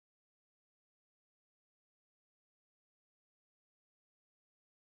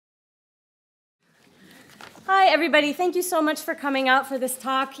Hi, everybody. Thank you so much for coming out for this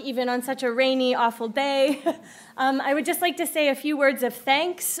talk, even on such a rainy, awful day. I would just like to say a few words of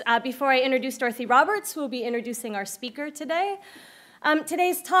thanks before I introduce Dorothy Roberts, who will be introducing our speaker today.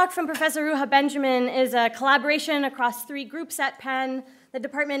 Today's talk from Professor Ruha Benjamin is a collaboration across 3 groups at Penn: the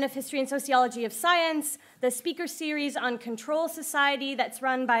Department of History and Sociology of Science, the speaker series on Control Society that's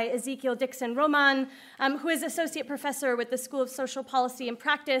run by Ezekiel Dixon Roman, who is associate professor with the School of Social Policy and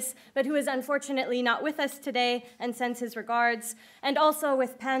Practice, but who is unfortunately not with us today and sends his regards, and also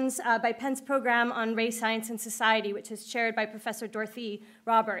with Penn's program on Race, Science, and Society, which is chaired by Professor Dorothy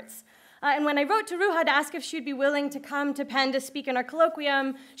Roberts. And when I wrote to Ruha to ask if she'd be willing to come to Penn to speak in our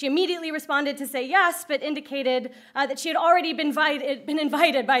colloquium, she immediately responded to say yes, but indicated that she had already been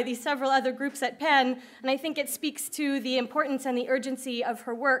invited by these several other groups at Penn, and I think it speaks to the importance and the urgency of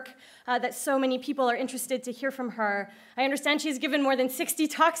her work that so many people are interested to hear from her. I understand she's given more than 60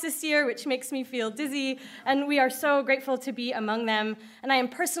 talks this year, which makes me feel dizzy, and we are so grateful to be among them. And I am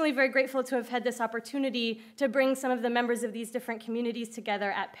personally very grateful to have had this opportunity to bring some of the members of these different communities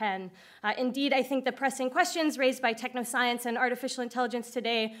together at Penn. Indeed, I think the pressing questions raised by technoscience and artificial intelligence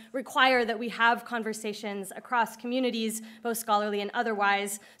today require that we have conversations across communities, both scholarly and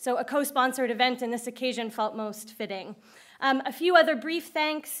otherwise, so a co-sponsored event in this occasion felt most fitting. A few other brief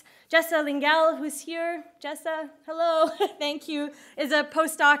thanks. Jessa Lingel, who's here. Jessa, hello, thank you, is a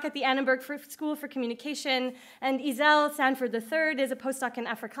postdoc at the Annenberg School for Communication, and Izel Sanford III is a postdoc in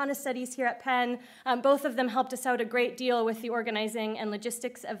Africana Studies here at Penn. Both of them helped us out a great deal with the organizing and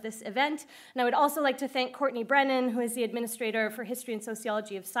logistics of this event. And I would also like to thank Courtney Brennan, who is the administrator for History and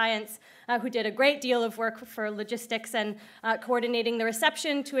Sociology of Science, who did a great deal of work for logistics and coordinating the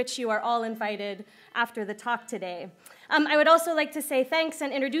reception, to which you are all invited after the talk today. I would also like to say thanks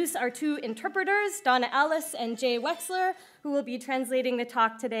and introduce our 2 interpreters, Donna Alice and Jay Wexler, who will be translating the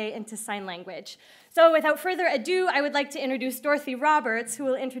talk today into sign language. So without further ado, I would like to introduce Dorothy Roberts, who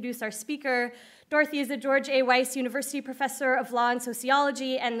will introduce our speaker. Dorothy is a George A. Weiss University Professor of Law and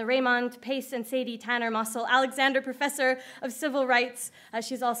Sociology and the Raymond Pace and Sadie Tanner Mossel Alexander Professor of Civil Rights.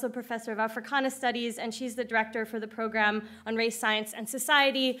 She's also Professor of Africana Studies, and she's the director for the program on Race, Science, and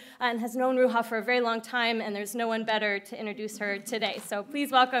Society, and has known Ruha for a very long time, and there's no one better to introduce her today. So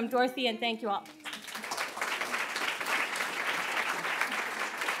please welcome Dorothy, and thank you all.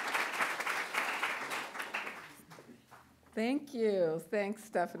 Thank you. Thanks,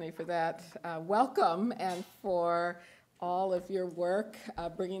 Stephanie, for that welcome and for all of your work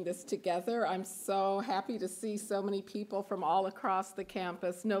bringing this together. I'm so happy to see so many people from all across the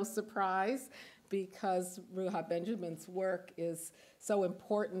campus. No surprise, because Ruha Benjamin's work is so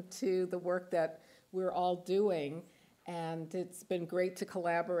important to the work that we're all doing. And it's been great to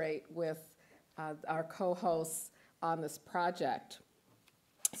collaborate with our co-hosts on this project.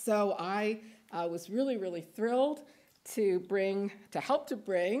 So I was really, really thrilled to help to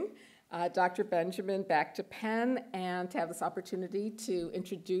bring Dr. Benjamin back to Penn and to have this opportunity to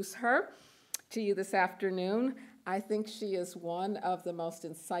introduce her to you this afternoon. I think she is one of the most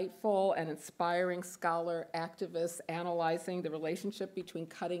insightful and inspiring scholar activists analyzing the relationship between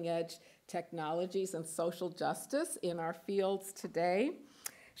cutting-edge technologies and social justice in our fields today.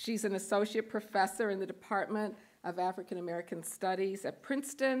 She's an associate professor in the Department of African American Studies at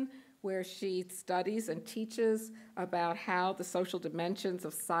Princeton, where she studies and teaches about how the social dimensions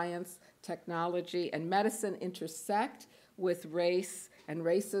of science, technology, and medicine intersect with race and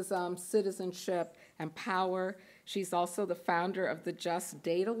racism, citizenship, and power. She's also the founder of the Just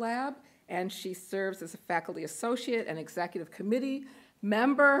Data Lab, and she serves as a faculty associate and executive committee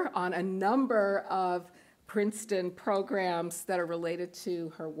member on a number of Princeton programs that are related to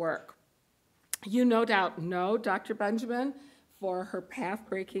her work. You no doubt know Dr. Benjamin for her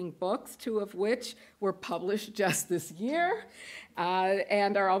path-breaking books, 2 of which were published just this year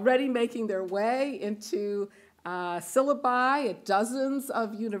and are already making their way into syllabi at dozens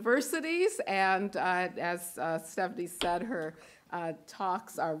of universities. And as Stephanie said, her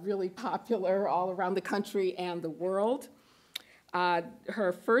talks are really popular all around the country and the world.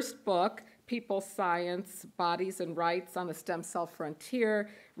 Her first book, People, Science, Bodies, and Rights on the Stem Cell Frontier,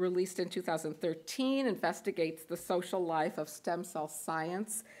 released in 2013, investigates the social life of stem cell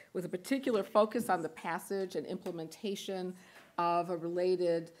science with a particular focus on the passage and implementation of a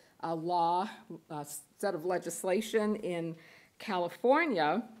related set of legislation in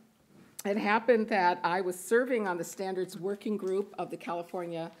California. It happened that I was serving on the standards working group of the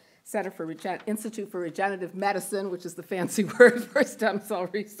California Institute for Regenerative Medicine, which is the fancy word for stem cell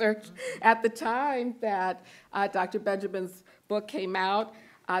research, at the time that Dr. Benjamin's book came out.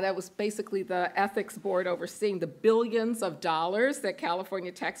 That was basically the ethics board overseeing the billions of dollars that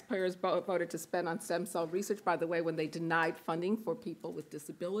California taxpayers voted to spend on stem cell research, by the way, when they denied funding for people with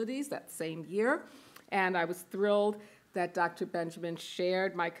disabilities that same year. And I was thrilled that Dr. Benjamin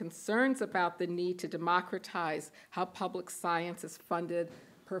shared my concerns about the need to democratize how public science is funded,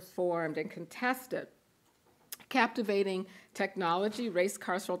 performed, and contested. Captivating Technology, Race,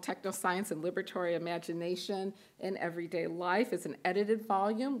 Carceral Technoscience, and Liberatory Imagination in Everyday Life is an edited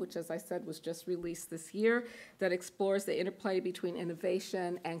volume, which, as I said, was just released this year, that explores the interplay between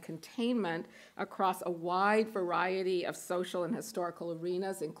innovation and containment across a wide variety of social and historical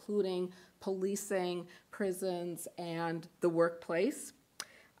arenas, including policing, prisons, and the workplace.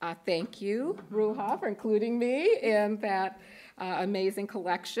 Thank you, Ruha, for including me in that amazing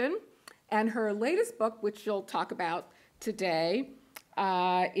collection. And her latest book, which you'll talk about today,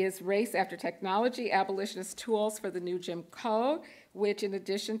 is Race After Technology, Abolitionist Tools for the New Jim Crow, which, in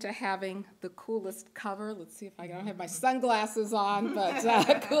addition to having the coolest cover, let's see if I don't have my sunglasses on,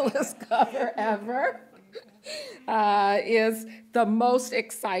 but coolest cover ever, is the most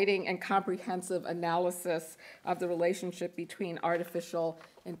exciting and comprehensive analysis of the relationship between artificial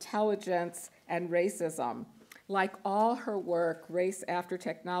intelligence and racism. Like all her work, Race After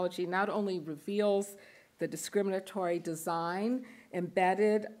Technology not only reveals the discriminatory design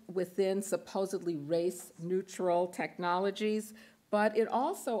embedded within supposedly race-neutral technologies, but it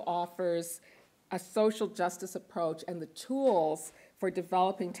also offers a social justice approach and the tools for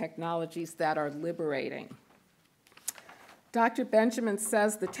developing technologies that are liberating. Dr. Benjamin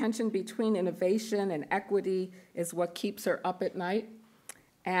says the tension between innovation and equity is what keeps her up at night.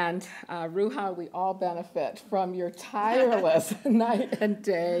 And Ruha, we all benefit from your tireless night and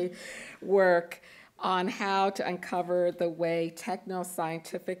day work on how to uncover the way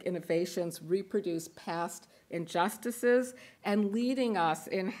techno-scientific innovations reproduce past injustices and leading us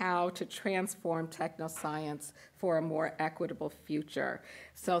in how to transform technoscience for a more equitable future.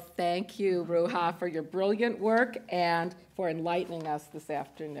 So thank you, Ruha, for your brilliant work and for enlightening us this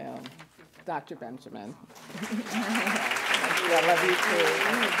afternoon. Dr. Benjamin. I love you too.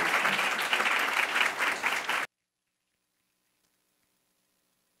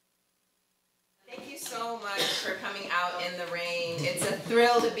 Thank you so much for coming out in the rain. It's a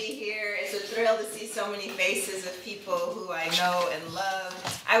thrill to be here. It's a thrill to see so many faces of people who I know and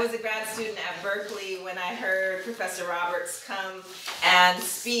love. I was a grad student at Berkeley when I heard Professor Roberts come and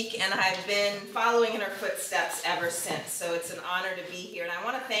speak, and I've been following in her footsteps ever since. So it's an honor to be here. And I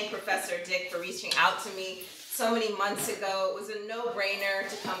want to thank Professor Dick for reaching out to me so many months ago. It was a no-brainer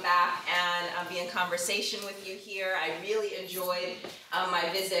to come back and be in conversation with you here. I really enjoyed my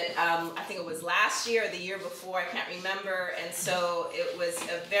visit. I think it was last year or the year before, I can't remember. And so it was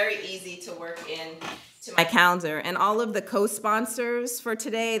very easy to work in to my calendar. And all of the co-sponsors for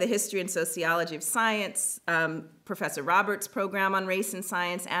today, the History and Sociology of Science, Professor Roberts' program on race and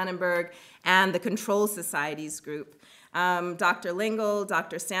science, Annenberg, and the Control Societies group. Dr. Lingle,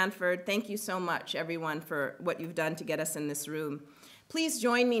 Dr. Sanford, thank you so much, everyone, for what you've done to get us in this room. Please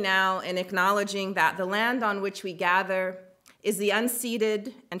join me now in acknowledging that the land on which we gather is the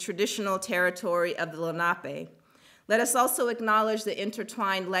unceded and traditional territory of the Lenape. Let us also acknowledge the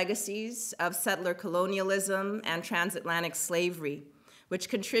intertwined legacies of settler colonialism and transatlantic slavery, which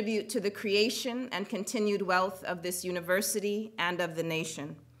contribute to the creation and continued wealth of this university and of the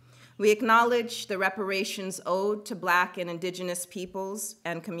nation. We acknowledge the reparations owed to Black and Indigenous peoples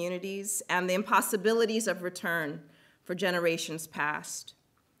and communities and the impossibilities of return for generations past.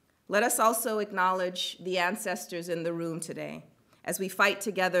 Let us also acknowledge the ancestors in the room today as we fight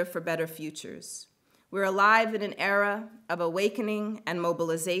together for better futures. We're alive in an era of awakening and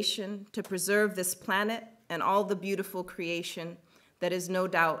mobilization to preserve this planet and all the beautiful creation that is no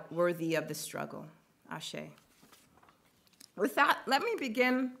doubt worthy of the struggle. Ashe. With that, let me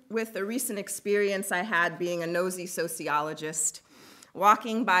begin with a recent experience I had being a nosy sociologist,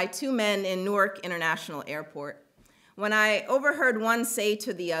 walking by two men in Newark International Airport, when I overheard one say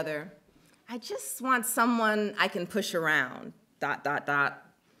to the other, "I just want someone I can push around, ...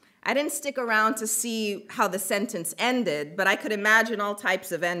 I didn't stick around to see how the sentence ended, but I could imagine all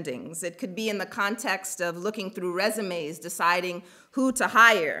types of endings. It could be in the context of looking through resumes, deciding who to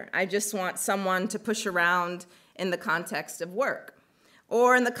hire. I just want someone to push around in the context of work.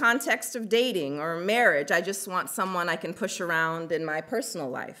 Or in the context of dating or marriage, I just want someone I can push around in my personal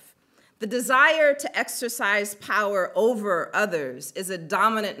life. The desire to exercise power over others is a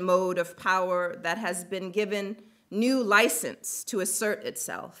dominant mode of power that has been given new license to assert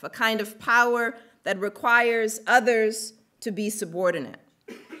itself, a kind of power that requires others to be subordinate.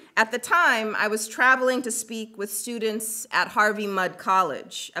 At the time, I was traveling to speak with students at Harvey Mudd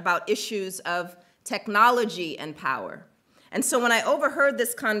College about issues of technology and power. And so when I overheard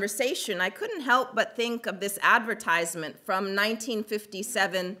this conversation, I couldn't help but think of this advertisement from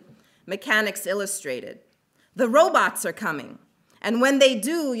 1957, Mechanics Illustrated. The robots are coming, and when they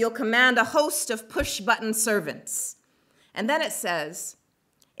do, you'll command a host of push-button servants. And then it says,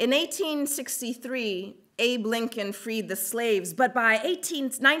 in 1863, Abe Lincoln freed the slaves, but by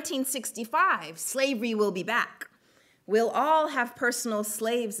 1965, slavery will be back. We'll all have personal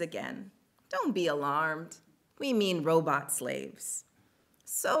slaves again. Don't be alarmed. We mean robot slaves.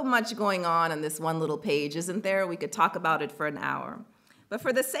 So much going on this one little page, isn't there? We could talk about it for an hour. But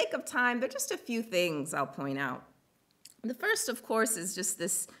for the sake of time, there are just a few things I'll point out. The first, of course, is just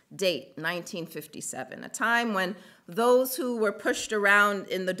this date, 1957, a time when those who were pushed around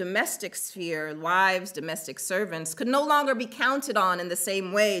in the domestic sphere, wives, domestic servants, could no longer be counted on in the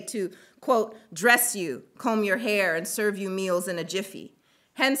same way to, quote, dress you, comb your hair, and serve you meals in a jiffy.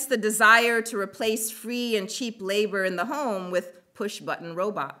 Hence the desire to replace free and cheap labor in the home with push-button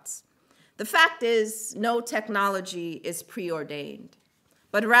robots. The fact is, no technology is preordained,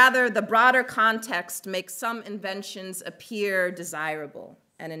 but rather the broader context makes some inventions appear desirable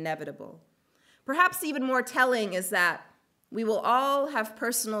and inevitable. Perhaps even more telling is that we will all have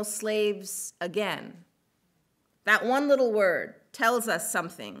personal slaves again. That one little word tells us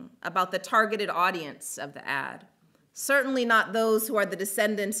something about the targeted audience of the ad. Certainly not those who are the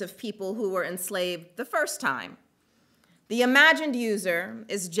descendants of people who were enslaved the first time. The imagined user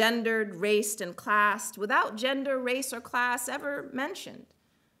is gendered, raced, and classed without gender, race, or class ever mentioned.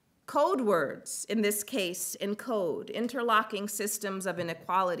 Code words, in this case, encode interlocking systems of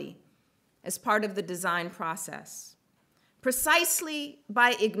inequality as part of the design process. Precisely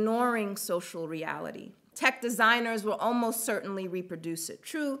by ignoring social reality, tech designers will almost certainly reproduce it.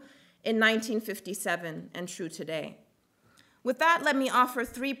 True in 1957 and true today. With that, let me offer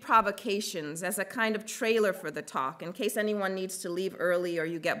 3 provocations as a kind of trailer for the talk, in case anyone needs to leave early or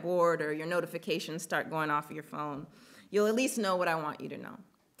you get bored or your notifications start going off of your phone. You'll at least know what I want you to know.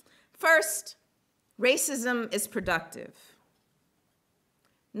 First, racism is productive.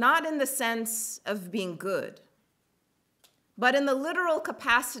 Not in the sense of being good, but in the literal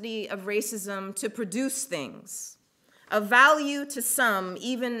capacity of racism to produce things, of value to some,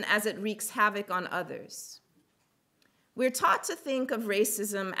 even as it wreaks havoc on others. We're taught to think of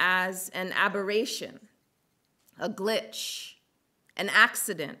racism as an aberration, a glitch, an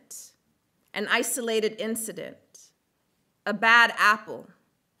accident, an isolated incident, a bad apple,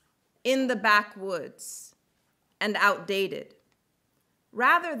 in the backwoods, and outdated,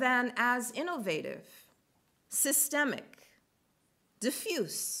 rather than as innovative, systemic,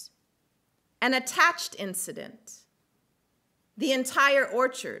 diffuse, an attached incident, the entire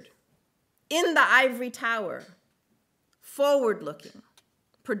orchard, in the ivory tower, forward-looking,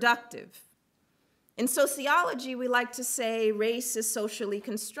 productive. In sociology, we like to say race is socially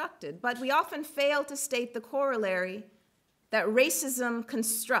constructed, but we often fail to state the corollary that racism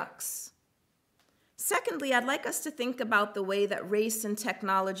constructs. Secondly, I'd like us to think about the way that race and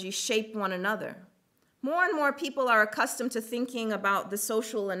technology shape one another. More and more people are accustomed to thinking about the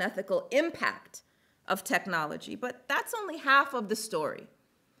social and ethical impact of technology, but that's only half of the story.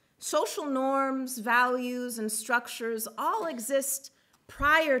 Social norms, values, and structures all exist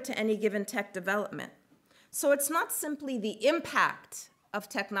prior to any given tech development. So it's not simply the impact of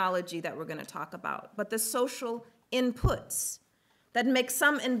technology that we're going to talk about, but the social inputs that make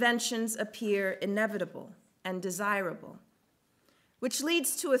some inventions appear inevitable and desirable. Which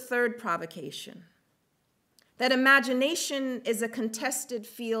leads to a third provocation, that imagination is a contested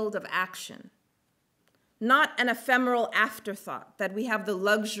field of action, not an ephemeral afterthought that we have the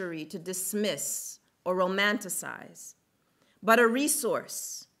luxury to dismiss or romanticize, but a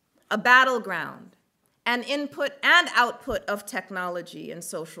resource, a battleground, an input and output of technology and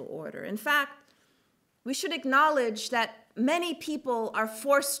social order. In fact, we should acknowledge that many people are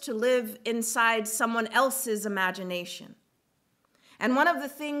forced to live inside someone else's imagination. And one of the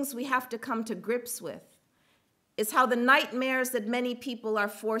things we have to come to grips with is how the nightmares that many people are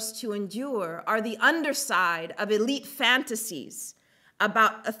forced to endure are the underside of elite fantasies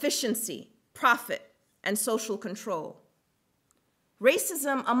about efficiency, profit, and social control.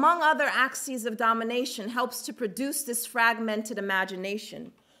 Racism, among other axes of domination, helps to produce this fragmented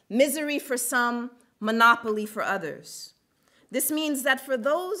imagination, misery for some, monopoly for others. This means that for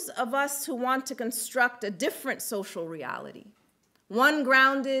those of us who want to construct a different social reality, one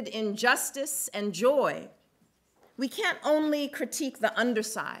grounded in justice and joy, we can't only critique the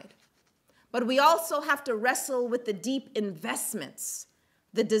underside, but we also have to wrestle with the deep investments,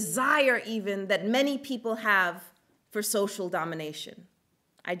 the desire even that many people have for social domination.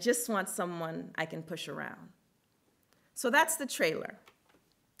 I just want someone I can push around. So that's the trailer.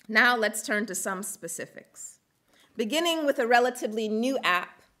 Now let's turn to some specifics, beginning with a relatively new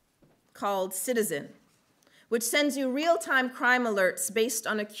app called Citizen, which sends you real-time crime alerts based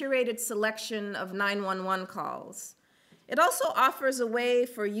on a curated selection of 911 calls. It also offers a way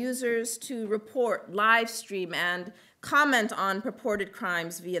for users to report, live stream, and comment on purported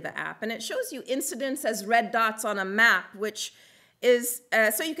crimes via the app. And it shows you incidents as red dots on a map, which is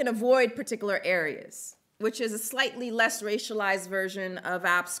so you can avoid particular areas, which is a slightly less racialized version of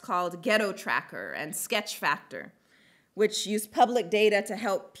apps called Ghetto Tracker and Sketch Factor, which use public data to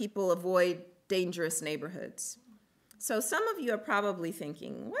help people avoid dangerous neighborhoods. So some of you are probably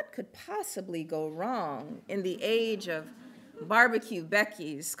thinking, what could possibly go wrong in the age of barbecue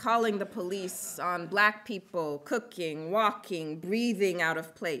Becky's calling the police on Black people cooking, walking, breathing out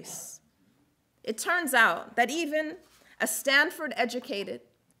of place? It turns out that even a Stanford-educated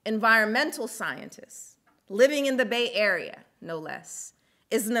environmental scientist living in the Bay Area, no less,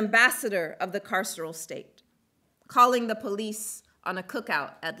 is an ambassador of the carceral state, calling the police on a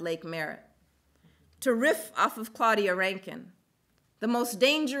cookout at Lake Merritt. To riff off of Claudia Rankine, the most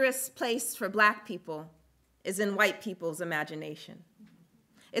dangerous place for Black people is in white people's imagination.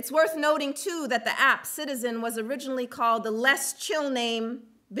 It's worth noting, too, that the app Citizen was originally called the less chill name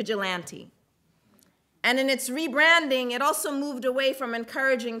Vigilante. And in its rebranding, it also moved away from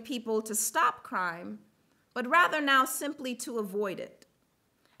encouraging people to stop crime, but rather now simply to avoid it.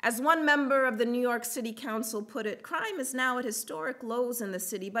 As one member of the New York City Council put it, crime is now at historic lows in the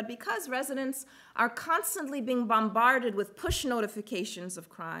city, but because residents are constantly being bombarded with push notifications of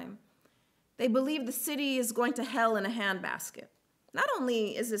crime, they believe the city is going to hell in a handbasket. Not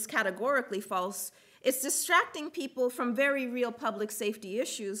only is this categorically false, it's distracting people from very real public safety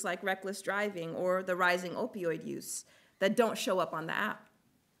issues like reckless driving or the rising opioid use that don't show up on the app.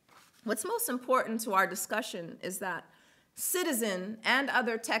 What's most important to our discussion is that Citizen and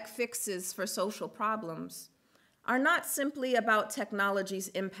other tech fixes for social problems are not simply about technology's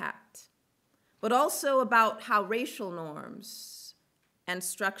impact, but also about how racial norms and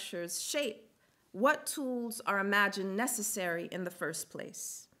structures shape what tools are imagined necessary in the first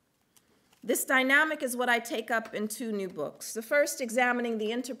place. This dynamic is what I take up in two new books. The first, examining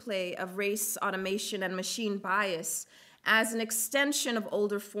the interplay of race, automation, and machine bias as an extension of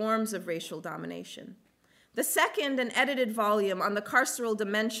older forms of racial domination. The second, an edited volume on the carceral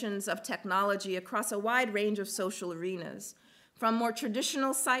dimensions of technology across a wide range of social arenas, from more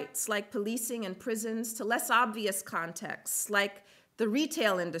traditional sites like policing and prisons to less obvious contexts like the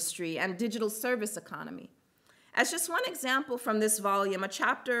retail industry and digital service economy. As just one example from this volume, a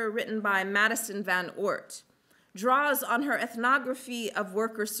chapter written by Madison Van Oort draws on her ethnography of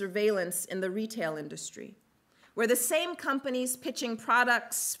worker surveillance in the retail industry, where the same companies pitching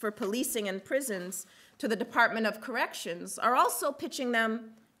products for policing and prisons to the Department of Corrections are also pitching them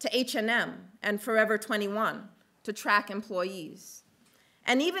to H&M and Forever 21 to track employees.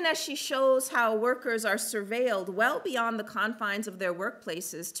 And even as she shows how workers are surveilled well beyond the confines of their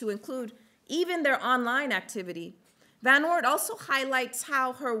workplaces to include even their online activity, Van Oort also highlights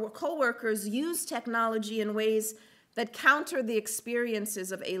how her coworkers use technology in ways that counter the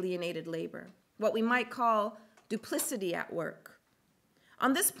experiences of alienated labor, what we might call duplicity at work.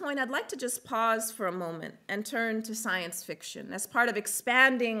 On this point, I'd like to just pause for a moment and turn to science fiction as part of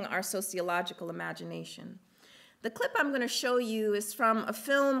expanding our sociological imagination. The clip I'm going to show you is from a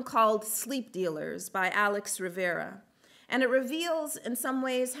film called Sleep Dealers by Alex Rivera, and it reveals in some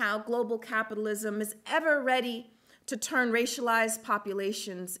ways how global capitalism is ever ready to turn racialized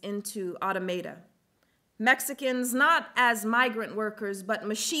populations into automata. Mexicans not as migrant workers, but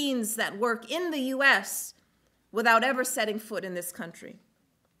machines that work in the US without ever setting foot in this country.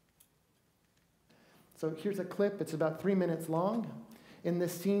 So here's a clip. It's about 3 minutes long. In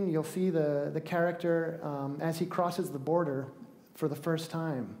this scene, you'll see the character as he crosses the border for the first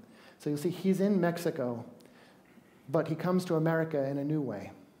time. So you'll see he's in Mexico, but he comes to America in a new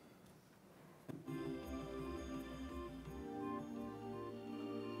way.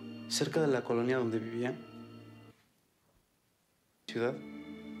 Cerca de la colonia donde vivía, ciudad,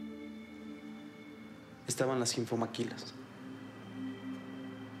 estaban las infomaquilas,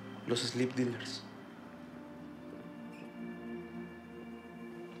 los sleep dealers.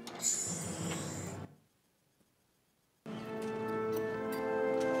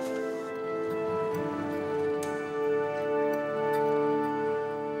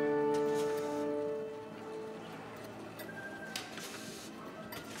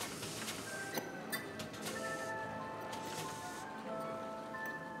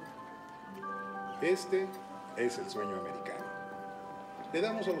 Este es el sueño americano. Le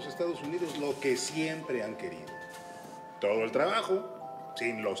damos a los Estados Unidos lo que siempre han querido. Todo el trabajo,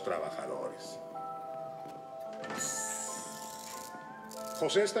 sin los trabajadores.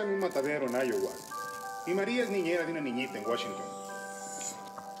 José está en un matadero en Iowa. Y María es niñera de una niñita en Washington.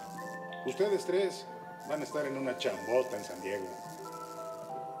 Ustedes tres van a estar en una chambota en San Diego.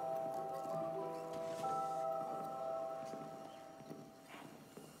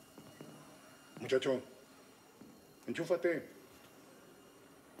 Muchacho, enchúfate.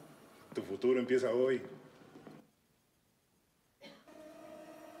 Tu futuro empieza hoy.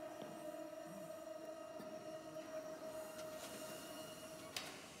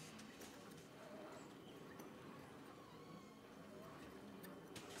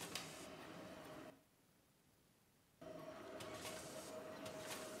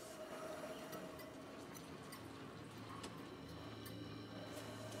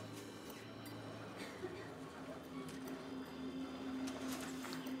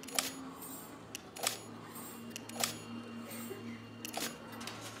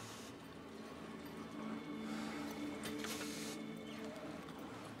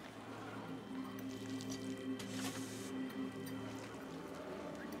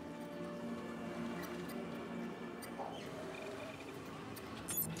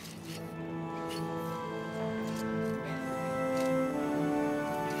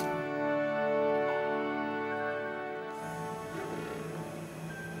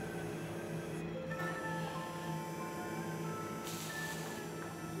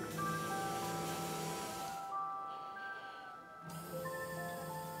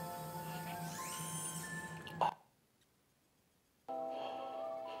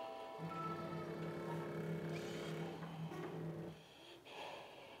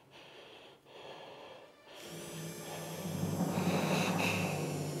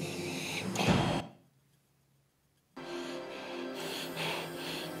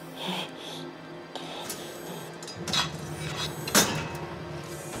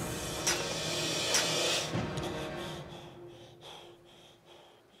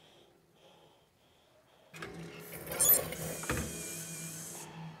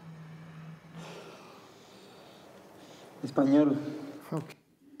 Español. Okay.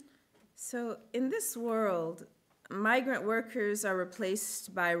 So in this world, migrant workers are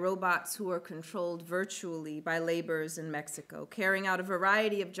replaced by robots who are controlled virtually by laborers in Mexico, carrying out a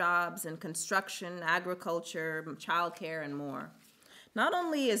variety of jobs in construction, agriculture, childcare, and more. Not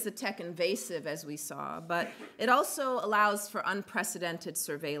only is the tech invasive, as we saw, but it also allows for unprecedented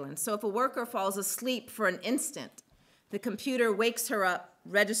surveillance. So if a worker falls asleep for an instant, the computer wakes her up,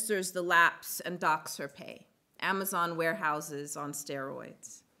 registers the lapse, and docks her pay. Amazon warehouses on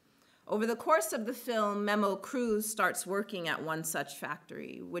steroids. Over the course of the film, Memo Cruz starts working at one such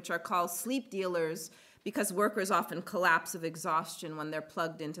factory, which are called sleep dealers because workers often collapse of exhaustion when they're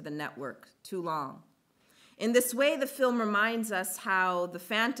plugged into the network too long. In this way, the film reminds us how the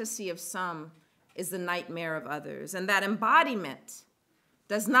fantasy of some is the nightmare of others, and that embodiment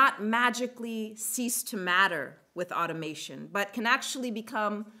does not magically cease to matter with automation, but can actually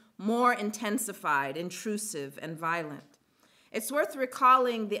become more intensified, intrusive, and violent. It's worth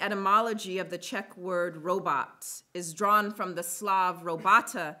recalling the etymology of the Czech word robot is drawn from the Slav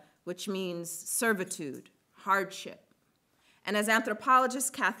robota, which means servitude, hardship. And as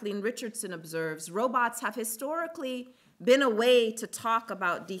anthropologist Kathleen Richardson observes, robots have historically been a way to talk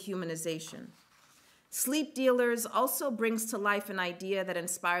about dehumanization. Sleep Dealers also brings to life an idea that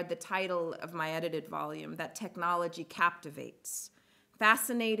inspired the title of my edited volume, that technology captivates.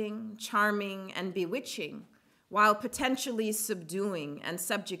 Fascinating, charming, and bewitching, while potentially subduing and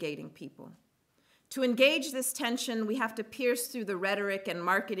subjugating people. To engage this tension, we have to pierce through the rhetoric and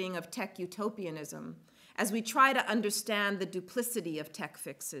marketing of tech utopianism as we try to understand the duplicity of tech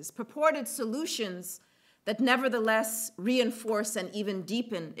fixes, purported solutions that nevertheless reinforce and even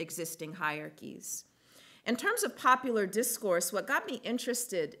deepen existing hierarchies. In terms of popular discourse, what got me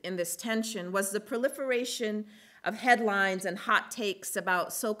interested in this tension was the proliferation of headlines and hot takes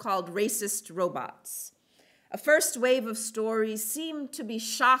about so-called racist robots. A first wave of stories seemed to be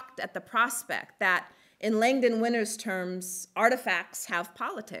shocked at the prospect that, in Langdon Winner's terms, artifacts have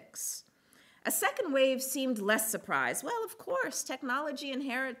politics. A second wave seemed less surprised. Well, of course, technology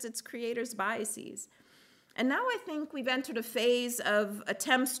inherits its creators' biases. And now I think we've entered a phase of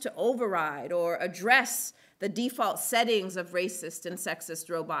attempts to override or address the default settings of racist and sexist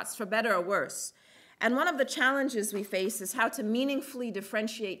robots, for better or worse. And one of the challenges we face is how to meaningfully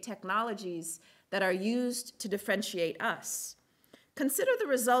differentiate technologies that are used to differentiate us. Consider the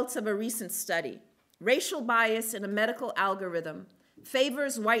results of a recent study. Racial bias in a medical algorithm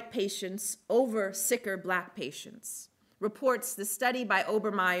favors white patients over sicker black patients, reports the study by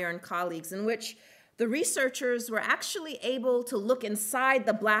Obermeyer and colleagues, in which the researchers were actually able to look inside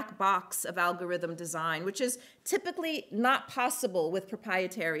the black box of algorithm design, which is typically not possible with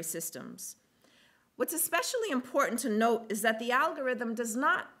proprietary systems. What's especially important to note is that the algorithm does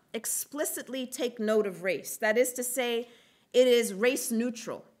not explicitly take note of race. That is to say, it is race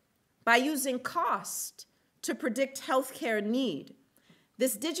neutral. By using cost to predict healthcare need,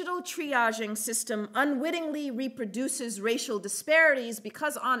 this digital triaging system unwittingly reproduces racial disparities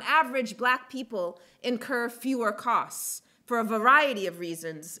because on average, black people incur fewer costs for a variety of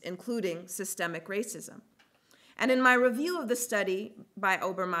reasons, including systemic racism. And in my review of the study by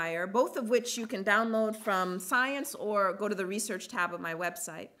Obermeyer, both of which you can download from Science or go to the research tab of my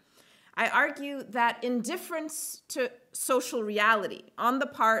website, I argue that indifference to social reality on the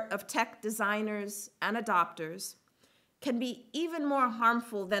part of tech designers and adopters can be even more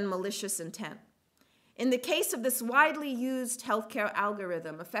harmful than malicious intent. In the case of this widely used healthcare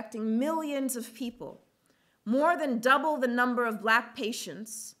algorithm affecting millions of people, more than double the number of black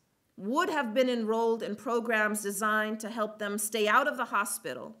patients would have been enrolled in programs designed to help them stay out of the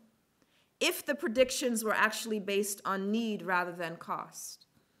hospital if the predictions were actually based on need rather than cost.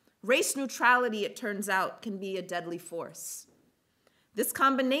 Race neutrality, it turns out, can be a deadly force. This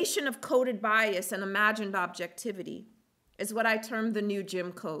combination of coded bias and imagined objectivity is what I term the new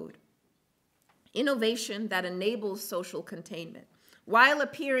Jim Code. Innovation that enables social containment while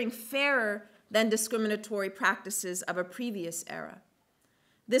appearing fairer than discriminatory practices of a previous era.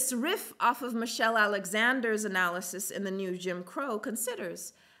 This riff off of Michelle Alexander's analysis in the new Jim Crow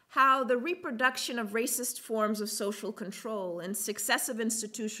considers how the reproduction of racist forms of social control in successive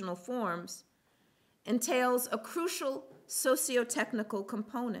institutional forms entails a crucial socio-technical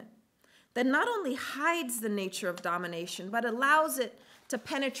component that not only hides the nature of domination, but allows it to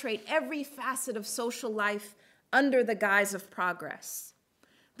penetrate every facet of social life under the guise of progress.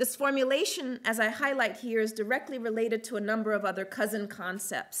 This formulation, as I highlight here, is directly related to a number of other cousin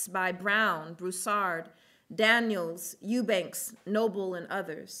concepts by Brown, Broussard, Daniels, Eubanks, Noble, and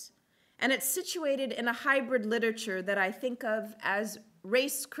others. And it's situated in a hybrid literature that I think of as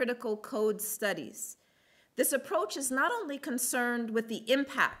race-critical code studies. This approach is not only concerned with the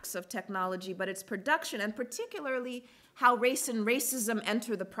impacts of technology, but its production, and particularly how race and racism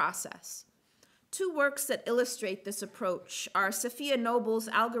enter the process. Two works that illustrate this approach are Sophia Noble's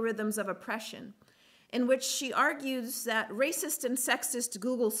Algorithms of Oppression, in which she argues that racist and sexist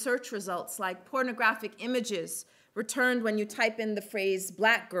Google search results like pornographic images returned when you type in the phrase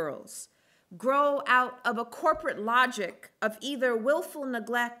black girls grow out of a corporate logic of either willful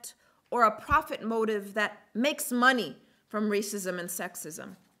neglect or a profit motive that makes money from racism and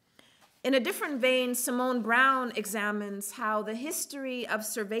sexism. In a different vein, Simone Brown examines how the history of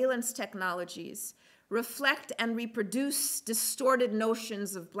surveillance technologies reflect and reproduce distorted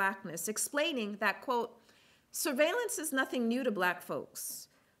notions of blackness, explaining that, quote, surveillance is nothing new to black folks.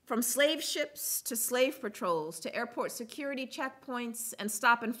 From slave ships to slave patrols to airport security checkpoints and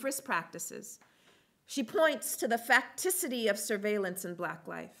stop and frisk practices. She points to the facticity of surveillance in black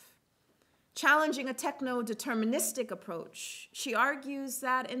life. Challenging a techno-deterministic approach, she argues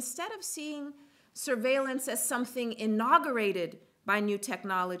that instead of seeing surveillance as something inaugurated by new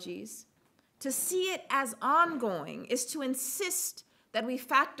technologies, to see it as ongoing is to insist that we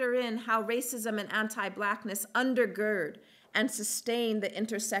factor in how racism and anti-blackness undergird and sustain the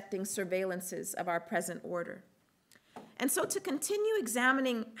intersecting surveillances of our present order. And so to continue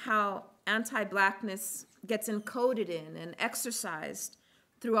examining how anti-blackness gets encoded in and exercised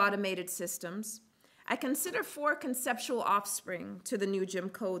through automated systems, I consider four conceptual offspring to the new Jim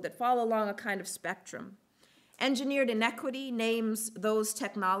Code that fall along a kind of spectrum. Engineered inequity names those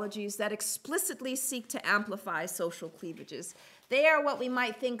technologies that explicitly seek to amplify social cleavages. They are what we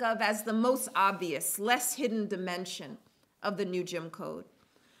might think of as the most obvious, less hidden dimension of the new Jim Code.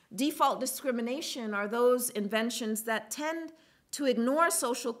 Default discrimination are those inventions that tend to ignore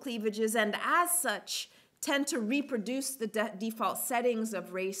social cleavages and as such tend to reproduce the default settings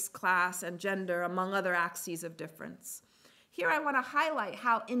of race, class, and gender, among other axes of difference. Here I want to highlight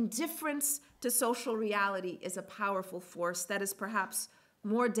how indifference to social reality is a powerful force that is perhaps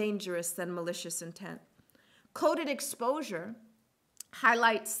more dangerous than malicious intent. Coded exposure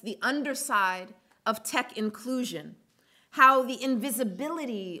highlights the underside of tech inclusion, how the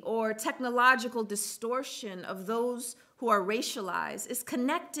invisibility or technological distortion of those who are racialized is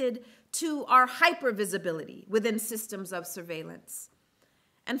connected to our hypervisibility within systems of surveillance.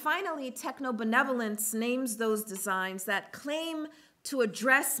 And finally, techno-benevolence names those designs that claim to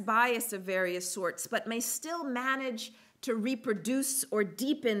address bias of various sorts, but may still manage to reproduce or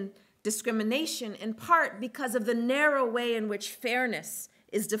deepen discrimination, in part because of the narrow way in which fairness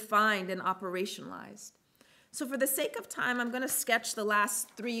is defined and operationalized. So for the sake of time, I'm going to sketch the last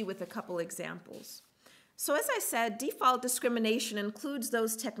three with a couple examples. So as I said, default discrimination includes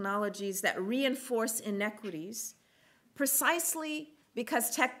those technologies that reinforce inequities precisely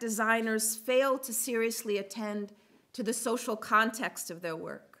because tech designers fail to seriously attend to the social context of their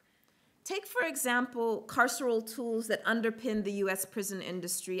work. Take, for example, carceral tools that underpin the US prison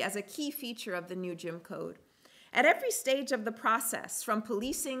industry as a key feature of the new Jim Code. At every stage of the process, from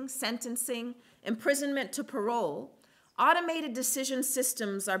policing, sentencing, imprisonment to parole, automated decision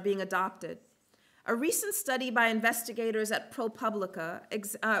systems are being adopted. A recent study by investigators at ProPublica,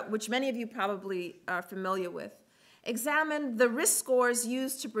 which many of you probably are familiar with, examined the risk scores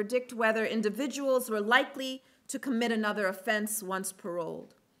used to predict whether individuals were likely to commit another offense once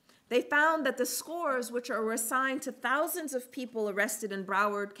paroled. They found that the scores, which were assigned to thousands of people arrested in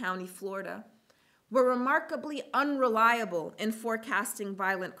Broward County, Florida, were remarkably unreliable in forecasting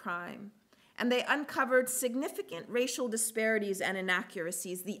violent crime. And they uncovered significant racial disparities and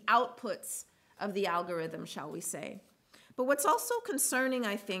inaccuracies, the outputs of the algorithm, shall we say. But what's also concerning,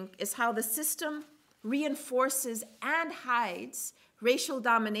 I think, is how the system reinforces and hides racial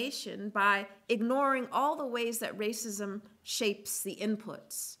domination by ignoring all the ways that racism shapes the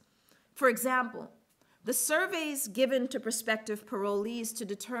inputs. For example, the surveys given to prospective parolees to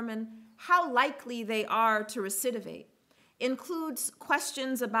determine how likely they are to recidivate includes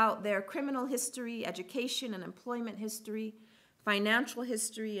questions about their criminal history, education and employment history, financial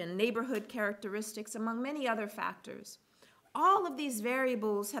history, and neighborhood characteristics, among many other factors. All of these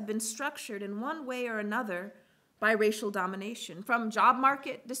variables have been structured in one way or another by racial domination, from job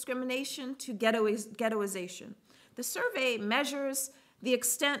market discrimination to ghettoization. The survey measures the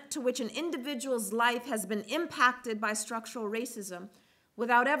extent to which an individual's life has been impacted by structural racism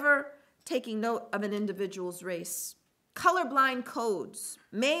without ever taking note of an individual's race. Colorblind codes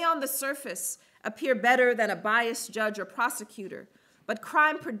may on the surface appear better than a biased judge or prosecutor, but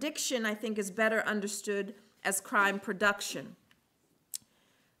crime prediction, I think, is better understood as crime production.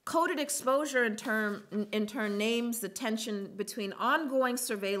 Coded exposure, in turn, names the tension between ongoing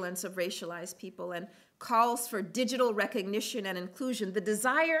surveillance of racialized people and calls for digital recognition and inclusion, the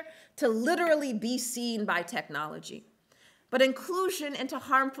desire to literally be seen by technology. But inclusion into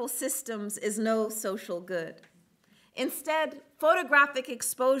harmful systems is no social good. Instead, photographic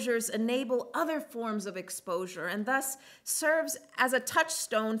exposures enable other forms of exposure and thus serves as a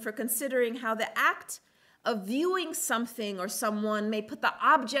touchstone for considering how the act of viewing something or someone may put the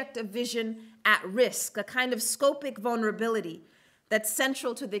object of vision at risk, a kind of scopic vulnerability that's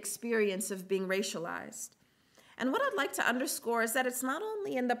central to the experience of being racialized. And what I'd like to underscore is that it's not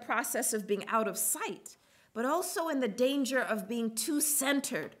only in the process of being out of sight, but also in the danger of being too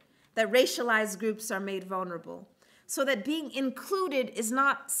centered that racialized groups are made vulnerable. So that being included is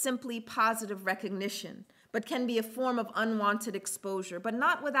not simply positive recognition, but can be a form of unwanted exposure, but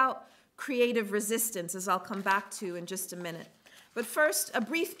not without creative resistance, as I'll come back to in just a minute. But first, a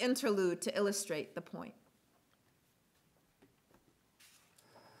brief interlude to illustrate the point.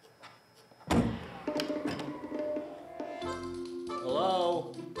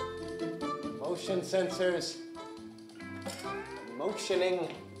 Hello? Motion sensors.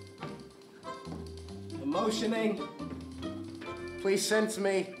 Motioning. Motioning. Please sense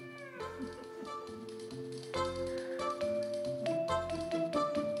me.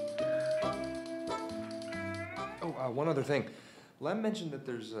 One other thing. Lem mentioned that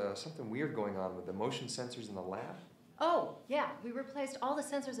there's something weird going on with the motion sensors in the lab. Oh, yeah. We replaced all the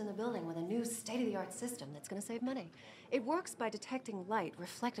sensors in the building with a new state-of-the-art system that's going to save money. It works by detecting light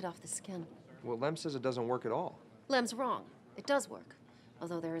reflected off the skin. Well, Lem says it doesn't work at all. Lem's wrong. It does work.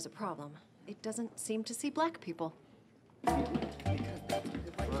 Although there is a problem. It doesn't seem to see black people.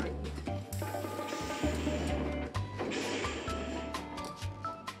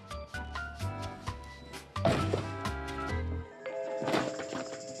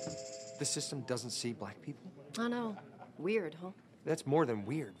 The system doesn't see black people? I know. Weird, huh? That's more than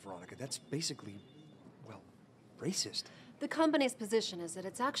weird, Veronica. That's basically, well, racist. The company's position is that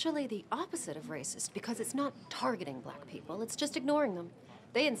it's actually the opposite of racist because it's not targeting black people, it's just ignoring them.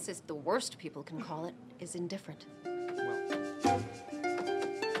 They insist the worst people can call it is indifferent.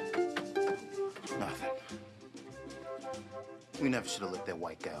 Nothing. We never should have let that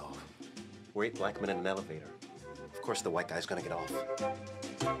white guy off. We're 8 black men in an elevator. Of course the white guy's gonna get off.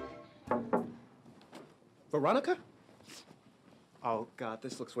 Veronica? Oh, God,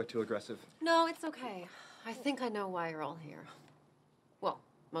 this looks way too aggressive. No, it's okay. I think I know why you're all here. Well,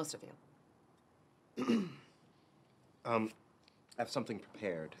 most of you. I have something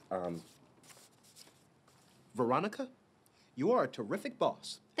prepared. Veronica, you are a terrific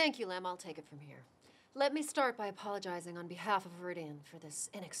boss. Thank you, Lem. I'll take it from here. Let me start by apologizing on behalf of Viridian for this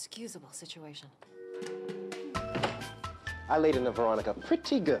inexcusable situation. I laid into Veronica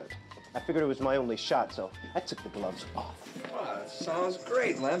pretty good. I figured it was my only shot, so I took the gloves off. Wow, that sounds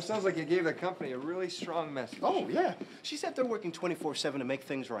great, Lem. Sounds like you gave the company a really strong message. Oh, yeah. She said they're working 24/7 to make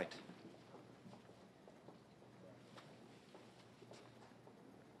things right.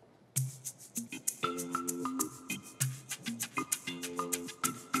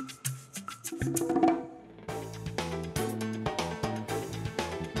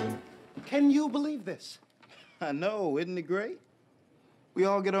 Can you believe this? I know, isn't it great? We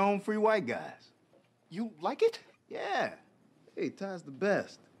all get our own free white guys. You like it? Yeah. Hey, Ty's the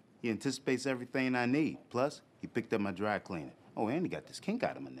best. He anticipates everything I need. Plus, he picked up my dry cleaning. Oh, and he got this kink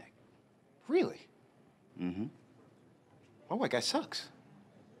out of my neck. Really? Mm-hmm. My white guy sucks.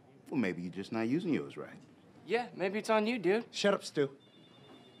 Well, maybe you're just not using yours right. Yeah, maybe it's on you, dude. Shut up, Stu.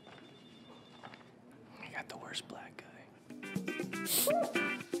 I got the worst black guy.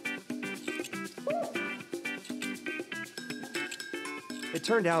 It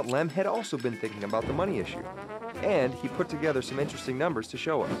turned out Lem had also been thinking about the money issue, and he put together some interesting numbers to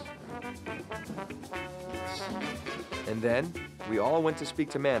show us. And then, we all went to speak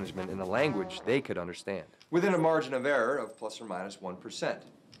to management in a language they could understand, within a margin of error of plus or minus 1%.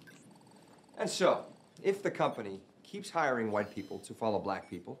 And so, if the company keeps hiring white people to follow black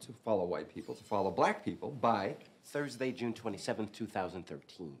people, to follow white people, to follow black people, by Thursday, June 27th,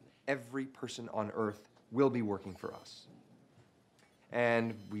 2013. every person on Earth will be working for us.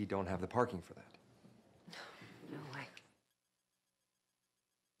 And we don't have the parking for that. No way.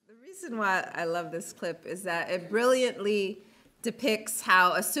 The reason why I love this clip is that it brilliantly depicts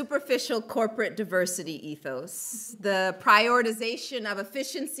how a superficial corporate diversity ethos, the prioritization of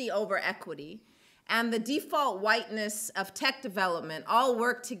efficiency over equity, and the default whiteness of tech development all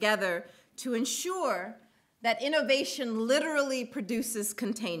work together to ensure that innovation literally produces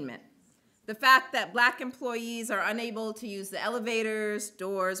containment. The fact that black employees are unable to use the elevators,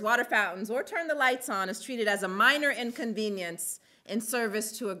 doors, water fountains, or turn the lights on is treated as a minor inconvenience in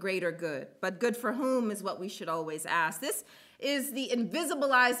service to a greater good. But good for whom is what we should always ask. This is the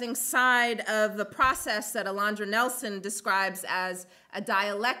invisibilizing side of the process that Alondra Nelson describes as a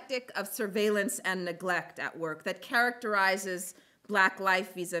dialectic of surveillance and neglect at work that characterizes black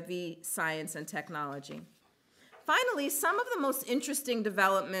life vis-a-vis science and technology. Finally, some of the most interesting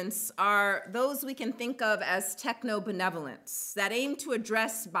developments are those we can think of as techno-benevolence that aim to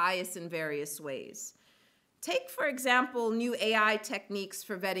address bias in various ways. Take, for example, new AI techniques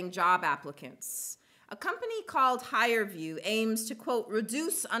for vetting job applicants. A company called HireVue aims to, quote,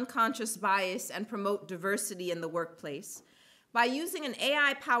 reduce unconscious bias and promote diversity in the workplace by using an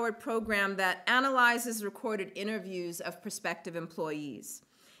AI-powered program that analyzes recorded interviews of prospective employees.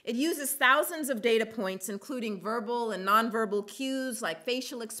 It uses thousands of data points, including verbal and nonverbal cues like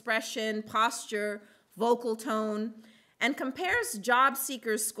facial expression, posture, vocal tone, and compares job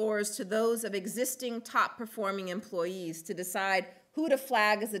seekers' scores to those of existing top-performing employees to decide who to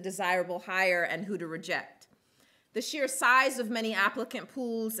flag as a desirable hire and who to reject. The sheer size of many applicant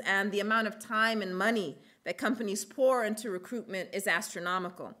pools and the amount of time and money that companies pour into recruitment is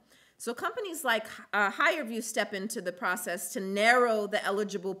astronomical. So companies like HireVue step into the process to narrow the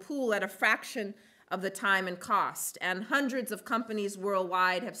eligible pool at a fraction of the time and cost. And hundreds of companies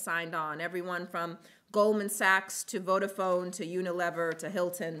worldwide have signed on, everyone from Goldman Sachs to Vodafone to Unilever to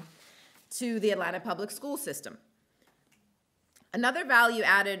Hilton to the Atlanta Public School System. Another value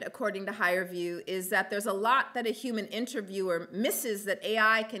added, according to HireVue, is that there's a lot that a human interviewer misses that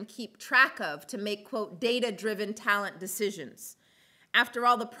AI can keep track of to make, quote, data-driven talent decisions. After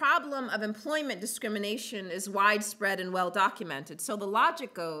all, the problem of employment discrimination is widespread and well documented. So the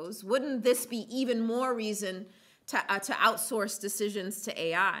logic goes, wouldn't this be even more reason to outsource decisions to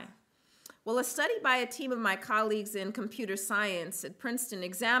AI? Well, a study by a team of my colleagues in computer science at Princeton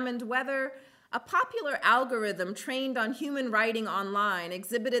examined whether a popular algorithm trained on human writing online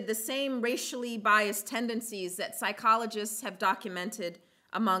exhibited the same racially biased tendencies that psychologists have documented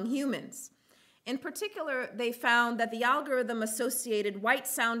among humans. In particular, they found that the algorithm associated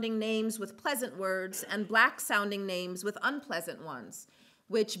white-sounding names with pleasant words and black-sounding names with unpleasant ones,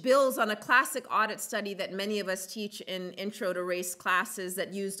 which builds on a classic audit study that many of us teach in intro to race classes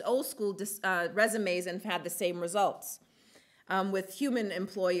that used old-school resumes and had the same results, with human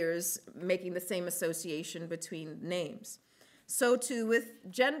employers making the same association between names. So too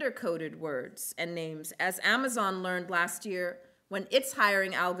with gender-coded words and names, as Amazon learned last year when its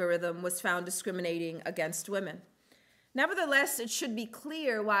hiring algorithm was found discriminating against women. Nevertheless, it should be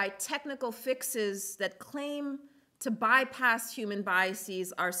clear why technical fixes that claim to bypass human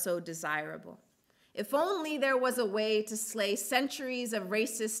biases are so desirable. If only there was a way to slay centuries of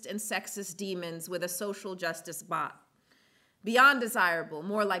racist and sexist demons with a social justice bot. Beyond desirable,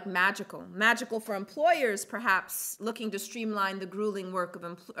 more like magical. Magical for employers, perhaps, looking to streamline the grueling work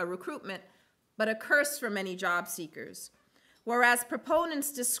of recruitment, but a curse for many job seekers. Whereas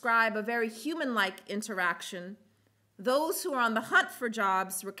proponents describe a very human-like interaction, those who are on the hunt for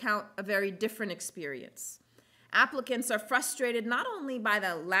jobs recount a very different experience. Applicants are frustrated not only by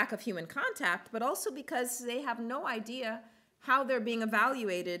the lack of human contact, but also because they have no idea how they're being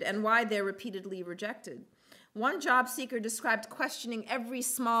evaluated and why they're repeatedly rejected. One job seeker described questioning every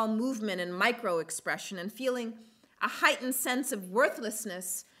small movement and micro-expression and feeling a heightened sense of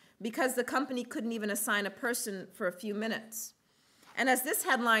worthlessness because the company couldn't even assign a person for a few minutes. And as this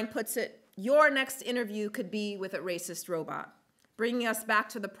headline puts it, your next interview could be with a racist robot, bringing us back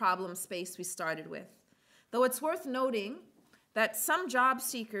to the problem space we started with. Though it's worth noting that some job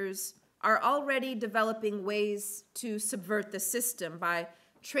seekers are already developing ways to subvert the system by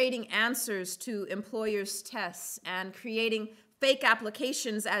trading answers to employers' tests and creating fake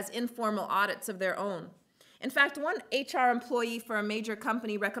applications as informal audits of their own. In fact, one HR employee for a major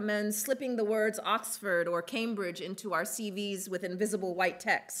company recommends slipping the words Oxford or Cambridge into our CVs with invisible white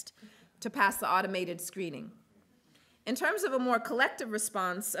text to pass the automated screening. In terms of a more collective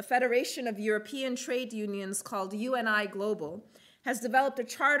response, a federation of European trade unions called UNI Global has developed a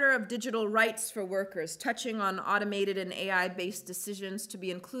charter of digital rights for workers, touching on automated and AI-based decisions to be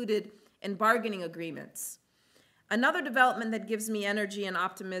included in bargaining agreements. Another development that gives me energy and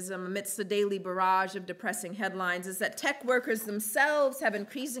optimism amidst the daily barrage of depressing headlines is that tech workers themselves have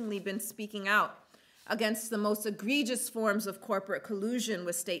increasingly been speaking out against the most egregious forms of corporate collusion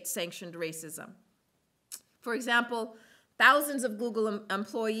with state-sanctioned racism. For example, thousands of Google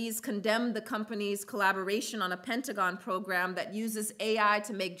employees condemned the company's collaboration on a Pentagon program that uses AI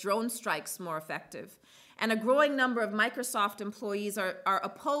to make drone strikes more effective. And a growing number of Microsoft employees are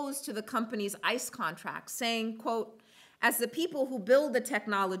opposed to the company's ICE contract, saying, quote, as the people who build the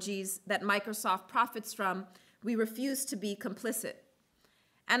technologies that Microsoft profits from, we refuse to be complicit.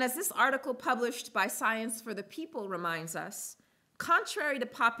 And as this article published by Science for the People reminds us, contrary to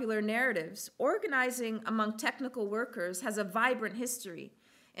popular narratives, organizing among technical workers has a vibrant history,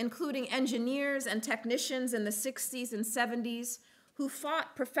 including engineers and technicians in the 60s and 70s who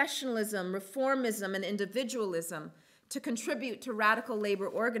fought professionalism, reformism, and individualism to contribute to radical labor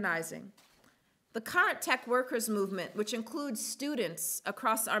organizing. The current tech workers movement, which includes students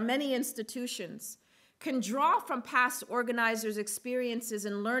across our many institutions, can draw from past organizers' experiences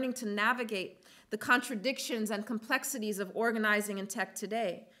in learning to navigate the contradictions and complexities of organizing in tech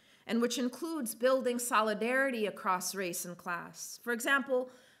today, and which includes building solidarity across race and class. For example,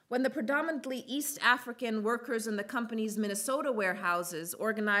 when the predominantly East African workers in the company's Minnesota warehouses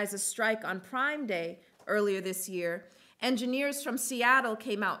organized a strike on Prime Day earlier this year, engineers from Seattle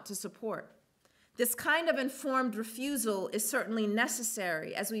came out to support. This kind of informed refusal is certainly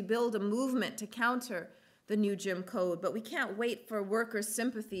necessary as we build a movement to counter the new Jim Code, but we can't wait for workers'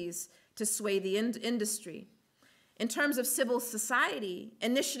 sympathies to sway the industry. In terms of civil society,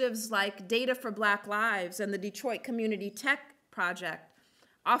 initiatives like Data for Black Lives and the Detroit Community Tech Project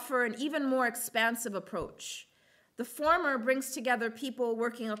offer an even more expansive approach. The former brings together people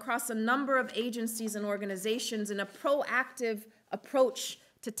working across a number of agencies and organizations in a proactive approach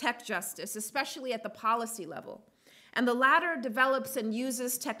to tech justice, especially at the policy level. And the latter develops and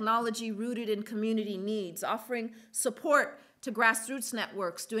uses technology rooted in community needs, offering support to grassroots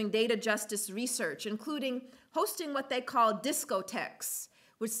networks doing data justice research, including hosting what they call discotheques,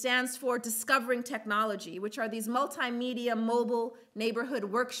 which stands for Discovering Technology, which are these multimedia mobile neighborhood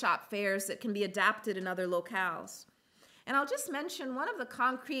workshop fairs that can be adapted in other locales. And I'll just mention one of the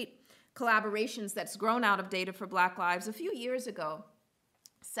concrete collaborations that's grown out of Data for Black Lives. A few years ago,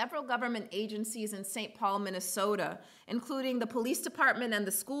 several government agencies in St. Paul, Minnesota, including the police department and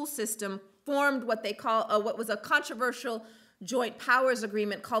the school system, formed what they call what was a controversial joint powers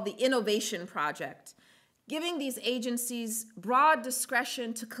agreement called the Innovation Project, giving these agencies broad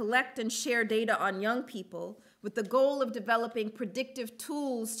discretion to collect and share data on young people with the goal of developing predictive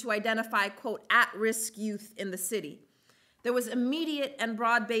tools to identify, quote, at-risk youth in the city. There was immediate and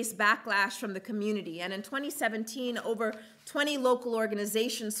broad-based backlash from the community, and in 2017, over 20 local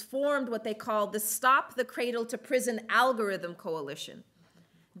organizations formed what they called the Stop the Cradle to Prison Algorithm Coalition.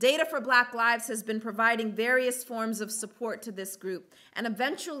 Data for Black Lives has been providing various forms of support to this group, and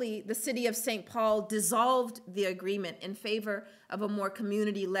eventually the city of St. Paul dissolved the agreement in favor of a more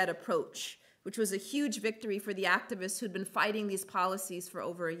community-led approach, which was a huge victory for the activists who'd been fighting these policies for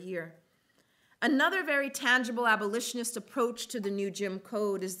over a year. Another very tangible abolitionist approach to the new Jim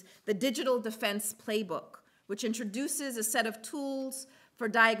Code is the Digital Defense Playbook, which introduces a set of tools for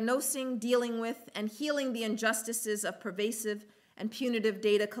diagnosing, dealing with, and healing the injustices of pervasive and punitive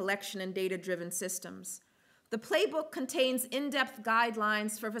data collection and data-driven systems. The playbook contains in-depth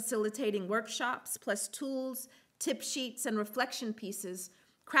guidelines for facilitating workshops, plus tools, tip sheets, and reflection pieces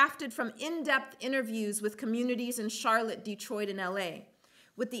crafted from in-depth interviews with communities in Charlotte, Detroit, and LA,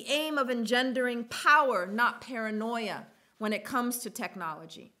 with the aim of engendering power, not paranoia, when it comes to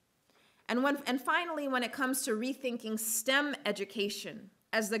technology. And finally, when it comes to rethinking STEM education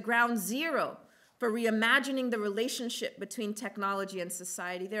as the ground zero for reimagining the relationship between technology and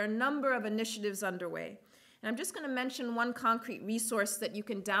society, there are a number of initiatives underway. And I'm just going to mention one concrete resource that you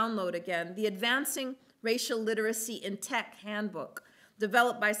can download again, the Advancing Racial Literacy in Tech Handbook,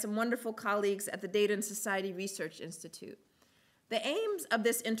 developed by some wonderful colleagues at the Data and Society Research Institute. The aims of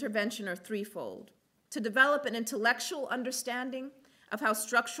this intervention are threefold: to develop an intellectual understanding of how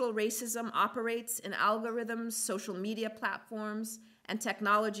structural racism operates in algorithms, social media platforms, and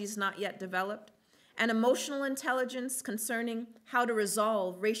technologies not yet developed, and emotional intelligence concerning how to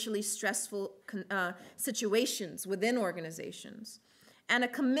resolve racially stressful situations within organizations, and a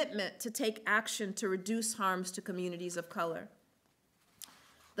commitment to take action to reduce harms to communities of color.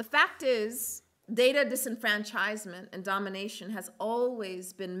 The fact is, data disenfranchisement and domination has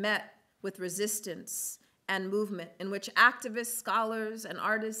always been met with resistance and movement, in which activists, scholars, and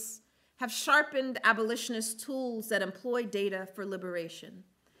artists have sharpened abolitionist tools that employ data for liberation.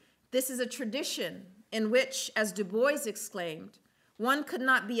 This is a tradition in which, as Du Bois exclaimed, one could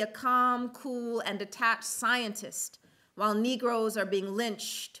not be a calm, cool, and detached scientist while Negroes are being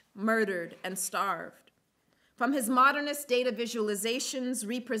lynched, murdered, and starved. From his modernist data visualizations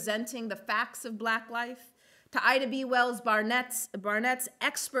representing the facts of Black life, to Ida B. Wells Barnett's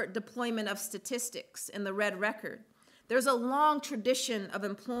expert deployment of statistics in the Red Record, there's a long tradition of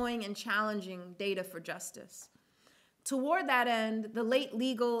employing and challenging data for justice. Toward that end, the late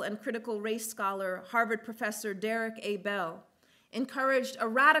legal and critical race scholar, Harvard professor Derek A. Bell, encouraged a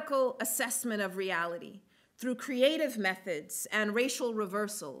radical assessment of reality through creative methods and racial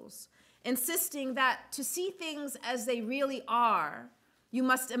reversals, insisting that to see things as they really are, you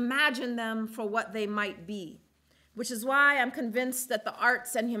must imagine them for what they might be, which is why I'm convinced that the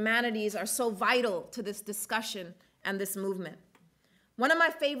arts and humanities are so vital to this discussion and this movement. One of my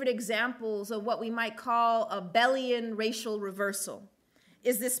favorite examples of what we might call a Bellian racial reversal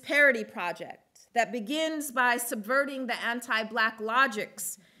is this parody project that begins by subverting the anti-Black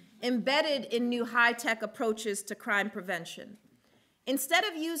logics embedded in new high-tech approaches to crime prevention. Instead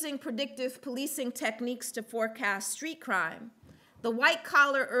of using predictive policing techniques to forecast street crime, the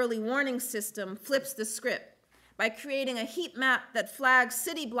white-collar early warning system flips the script by creating a heat map that flags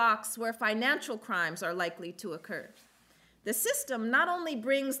city blocks where financial crimes are likely to occur. The system not only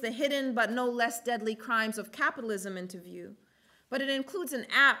brings the hidden but no less deadly crimes of capitalism into view, but it includes an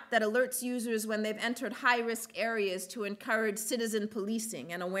app that alerts users when they've entered high-risk areas to encourage citizen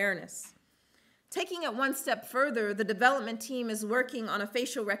policing and awareness. Taking it one step further, the development team is working on a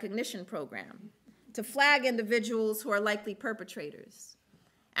facial recognition program to flag individuals who are likely perpetrators.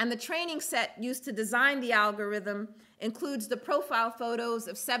 And the training set used to design the algorithm includes the profile photos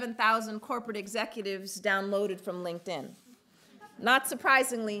of 7,000 corporate executives downloaded from LinkedIn. Not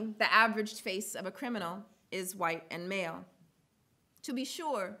surprisingly, the average face of a criminal is white and male. To be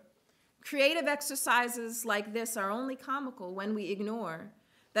sure, creative exercises like this are only comical when we ignore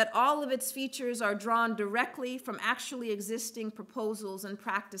that all of its features are drawn directly from actually existing proposals and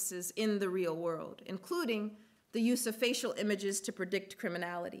practices in the real world, including the use of facial images to predict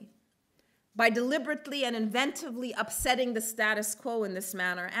criminality. By deliberately and inventively upsetting the status quo in this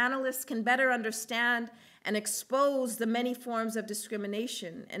manner, analysts can better understand and expose the many forms of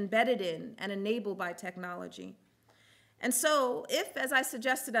discrimination embedded in and enabled by technology. And so, if, as I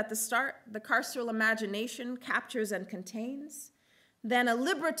suggested at the start, the carceral imagination captures and contains, then a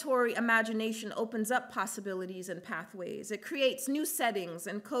liberatory imagination opens up possibilities and pathways. It creates new settings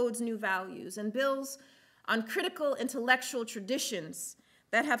and codes new values and builds on critical intellectual traditions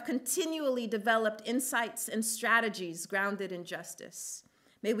that have continually developed insights and strategies grounded in justice.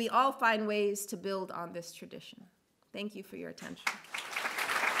 May we all find ways to build on this tradition. Thank you for your attention.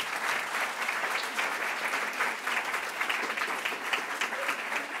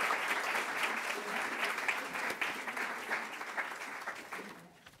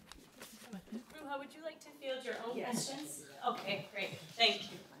 Ruha, would you like to field your own questions? Okay, great. Thank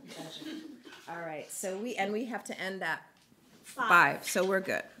you. All right, so we have to end at 5, so we're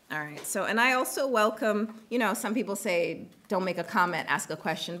good. All right, so, and I also welcome, you know, some people say, don't make a comment, ask a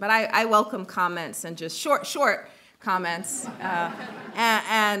question, but I welcome comments and just short comments. You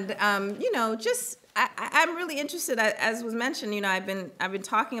know, just, I'm really interested, as was mentioned, you know, I've been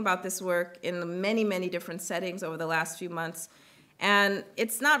talking about this work in many different settings over the last few months, and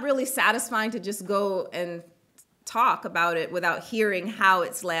it's not really satisfying to just go and talk about it without hearing how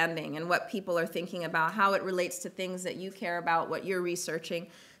it's landing and what people are thinking about, how it relates to things that you care about, what you're researching.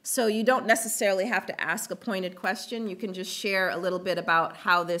 So you don't necessarily have to ask a pointed question. You can just share a little bit about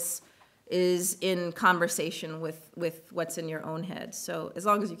how this is in conversation with what's in your own head. So as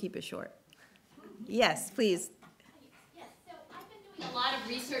long as you keep it short. Yes, please. Yes, so I've been doing a lot of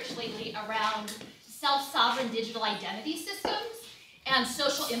research lately around self-sovereign digital identity systems and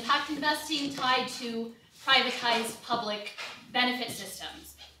social impact investing tied to privatized public benefit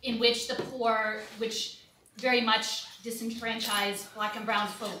systems in which the poor, which very much disenfranchised Black and brown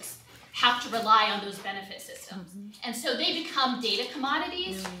folks have to rely on those benefit systems. And so they become data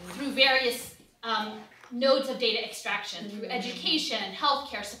commodities through various nodes of data extraction, through education,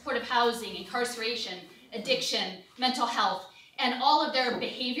 healthcare, supportive housing, incarceration, addiction, mental health, and all of their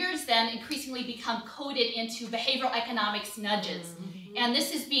behaviors then increasingly become coded into behavioral economics nudges. And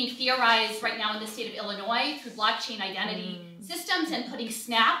this is being theorized right now in the state of Illinois through blockchain identity systems and putting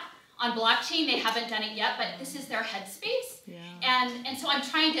SNAP on blockchain. They haven't done it yet, but this is their headspace. And so I'm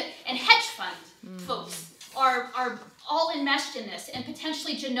trying to, and hedge fund folks are all enmeshed in this, and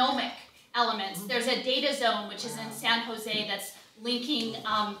potentially genomic elements. There's a data zone, which is in San Jose, that's linking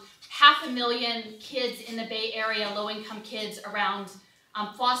 500,000 kids in the Bay Area, low-income kids, around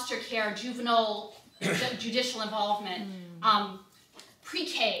foster care, juvenile judicial involvement,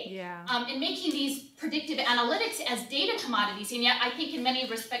 pre-K, and making these predictive analytics as data commodities. And yet I think in many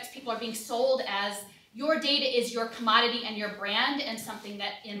respects people are being sold as your data is your commodity and your brand, and something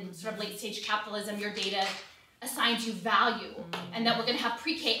that in sort of late stage capitalism, your data assigns you value, and that we're going to have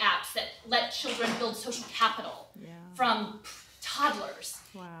pre-K apps that let children build social capital from toddlers.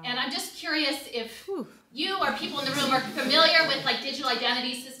 And I'm just curious if you or people in the room are familiar with like digital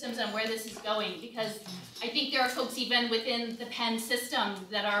identity systems and where this is going, because I think there are folks even within the Penn system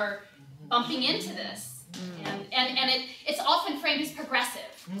that are bumping into this. And it's often framed as progressive,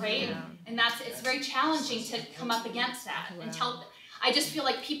 right? And it's very challenging to come up against that and tell. I just feel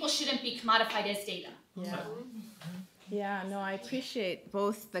like people shouldn't be commodified as data. Yeah, no, I appreciate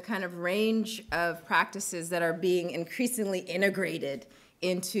both the kind of range of practices that are being increasingly integrated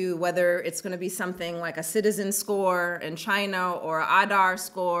into whether it's going to be something like a citizen score in China or Aadhaar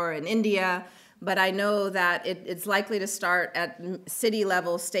score in India. But I know that it's likely to start at city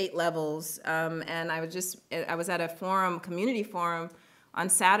level, state levels. And I was at a forum, community forum, on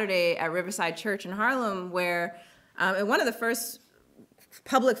Saturday at Riverside Church in Harlem, where in one of the first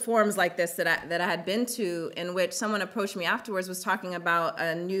public forums like this that I had been to, in which someone approached me afterwards, was talking about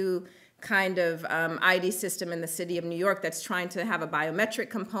a new kind of ID system in the city of New York that's trying to have a biometric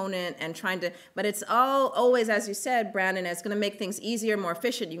component and but it's always, as you said, Brandon, it's going to make things easier, more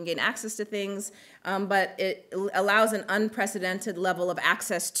efficient. You can gain access to things, but it allows an unprecedented level of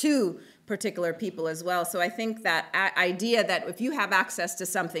access to particular people as well. So I think that idea that if you have access to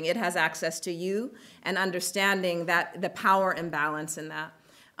something, it has access to you, and understanding that the power imbalance in that.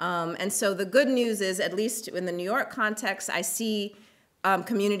 And so the good news is, at least in the New York context, I see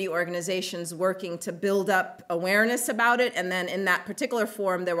community organizations working to build up awareness about it. And then in that particular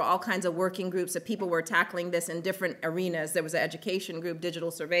forum, there were all kinds of working groups of people were tackling this in different arenas. There was an education group,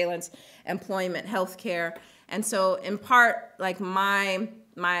 digital surveillance, employment, healthcare. And so in part, like my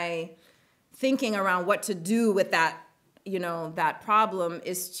thinking around what to do with that, that problem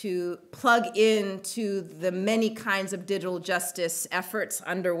is to plug into the many kinds of digital justice efforts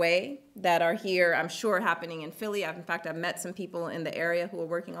underway that are here, I'm sure, happening in Philly. In fact, I've met some people in the area who are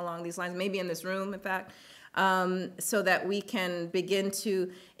working along these lines, maybe in this room, in fact, so that we can begin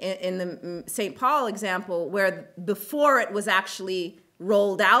to, in the St. Paul example, where before it was actually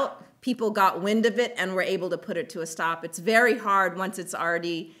rolled out, people got wind of it and were able to put it to a stop. It's very hard once it's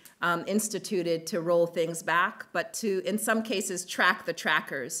already instituted to roll things back, but to, in some cases, track the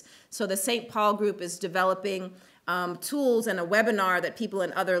trackers. So the St. Paul group is developing tools and a webinar that people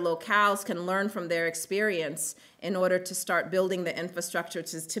in other locales can learn from their experience in order to start building the infrastructure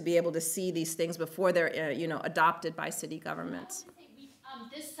to be able to see these things before they're adopted by city governments.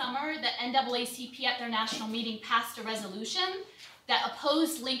 This summer, the NAACP at their national meeting passed a resolution that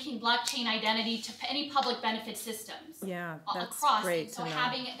opposed linking blockchain identity to any public benefit systems. Yeah, that's across. great So to know.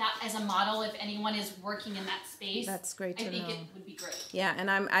 having that as a model, if anyone is working in that space, that's great to know. I think it would be great. Yeah, and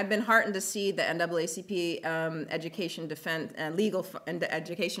I've been heartened to see the NAACP Education Defense Legal and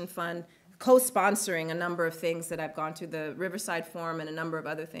Education Fund co-sponsoring a number of things that I've gone through, the Riverside Forum and a number of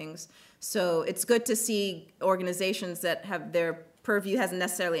other things. So it's good to see organizations that have their purview hasn't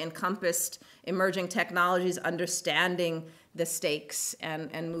necessarily encompassed emerging technologies, understanding the stakes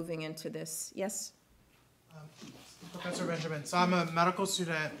and moving into this. Yes? Professor Benjamin, so I'm a medical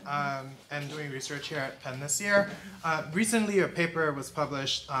student and doing research here at Penn this year. Recently a paper was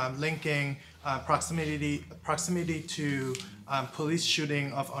published linking proximity to police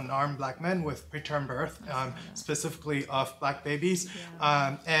shooting of unarmed black men with preterm birth, specifically of black babies.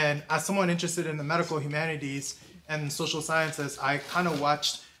 And as someone interested in the medical humanities and social sciences, I kind of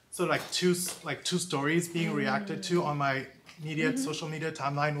watched sort of like two stories being reacted to on my social media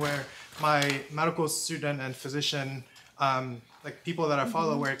timeline, where my medical student and physician, like people that I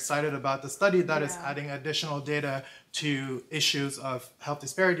follow, were excited about the study that is adding additional data to issues of health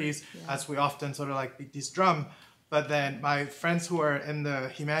disparities, as we often sort of like beat this drum. But then my friends who are in the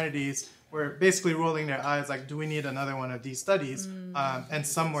humanities were basically rolling their eyes like, do we need another one of these studies? And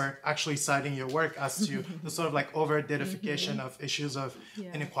some were actually citing your work as to the sort of like over-datification of issues of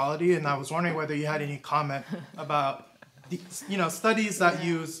inequality. And I was wondering whether you had any comment about the, studies that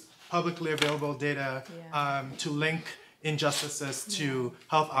use publicly available data to link injustices to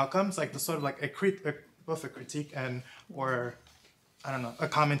health outcomes, like the sort of like both a critique and or I don't know, a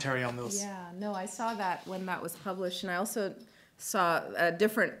commentary on those. Yeah, no, I saw that when that was published, and I also saw a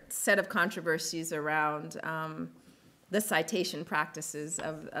different set of controversies around the citation practices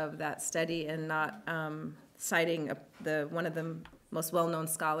of that study, and not citing one of the most well-known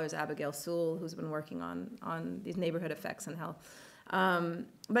scholars, Abigail Sewell, who's been working on these neighborhood effects in health.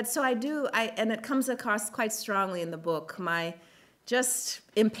 But so and it comes across quite strongly in the book, my just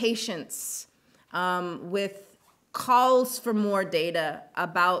impatience with calls for more data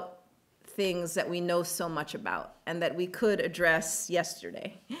about things that we know so much about and that we could address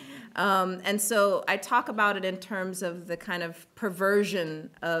yesterday. And so I talk about it in terms of the kind of perversion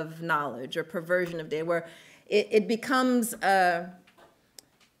of knowledge or perversion of data, where it becomes the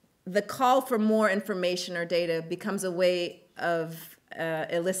call for more information or data becomes a way of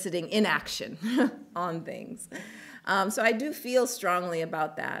eliciting inaction on things. So I do feel strongly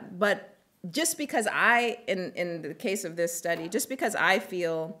about that. But just because in the case of this study, just because I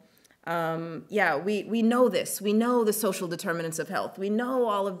feel, we know this. We know the social determinants of health. We know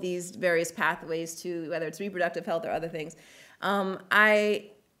all of these various pathways to whether it's reproductive health or other things.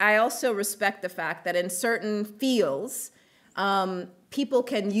 I also respect the fact that in certain fields, people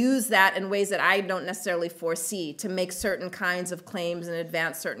can use that in ways that I don't necessarily foresee to make certain kinds of claims and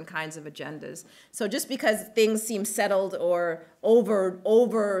advance certain kinds of agendas. So just because things seem settled or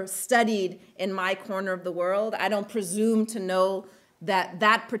over-studied in my corner of the world, I don't presume to know that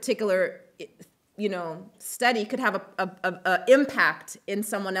that particular study could have a impact in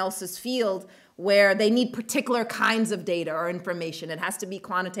someone else's field where they need particular kinds of data or information. It has to be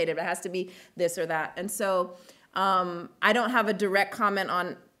quantitative. It has to be this or that. And so I don't have a direct comment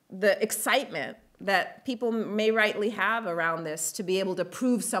on the excitement that people may rightly have around this to be able to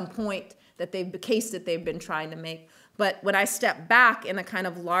prove some point that the case that they've been trying to make. But when I step back in a kind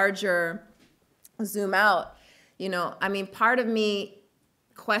of larger zoom out, part of me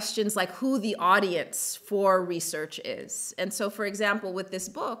questions like who the audience for research is. And so, for example, with this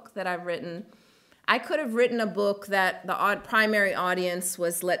book that I've written, I could have written a book that the primary audience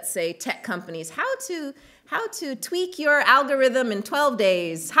was, let's say, tech companies. How to tweak your algorithm in 12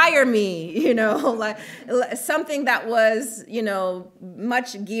 days, hire me, like something that was,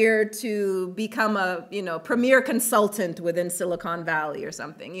 much geared to become a, premier consultant within Silicon Valley or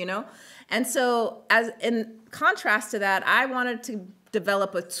something, And so as in contrast to that, I wanted to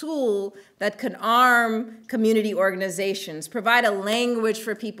develop a tool that could arm community organizations, provide a language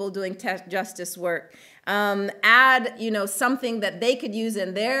for people doing justice work, add, something that they could use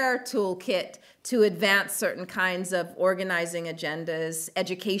in their toolkit to advance certain kinds of organizing agendas,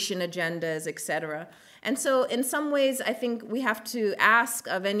 education agendas, et cetera. And so in some ways, I think we have to ask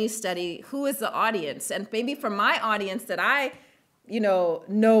of any study, who is the audience? And maybe for my audience that I know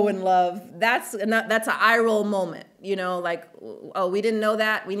and love, that's an eye roll moment, like, oh, we didn't know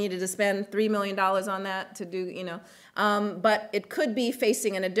that. We needed to spend $3 million on that to do, But it could be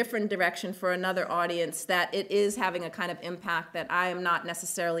facing in a different direction for another audience that it is having a kind of impact that I am not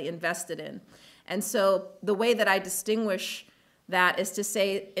necessarily invested in. And so the way that I distinguish that is to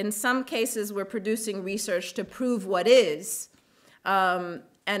say, in some cases, we're producing research to prove what is, And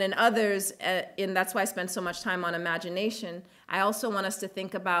in others, and that's why I spend so much time on imagination, I also want us to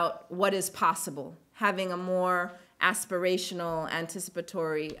think about what is possible, having a more aspirational,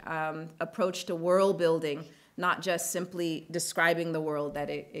 anticipatory approach to world building, not just simply describing the world that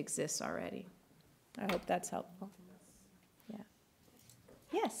it exists already. I hope that's helpful. Yeah.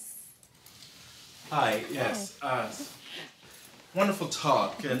 Yes. Hi, yes. Wonderful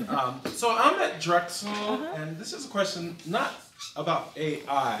talk. And so I'm at Drexel, and this is a question not about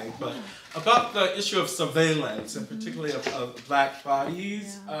AI, but about the issue of surveillance, and particularly of Black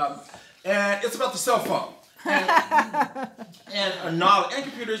bodies. And it's about the cell phone. And knowledge, and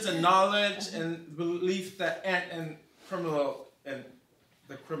computers, and knowledge, and belief that, and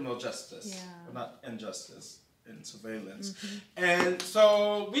the criminal justice, or not injustice, and surveillance. And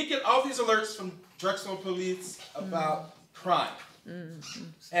so we get all these alerts from Drexel police about crime.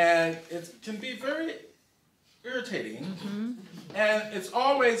 And it can be very irritating. And it's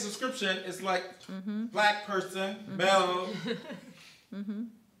always description, it's like Black person, male,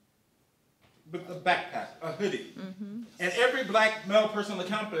 with a backpack, a hoodie. And every Black male person on the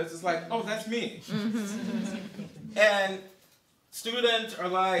campus is like, oh, that's me. And students are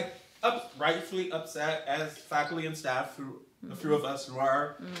like, rightfully upset, as faculty and staff, who the few of us who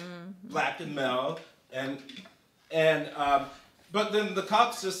are Black and male, but then the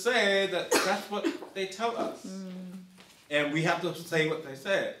cops just say that that's what they tell us, and we have to say what they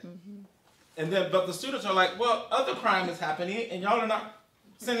say. And then, but the students are like, well, other crime is happening, and y'all are not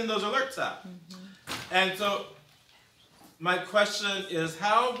sending those alerts out. And so, my question is,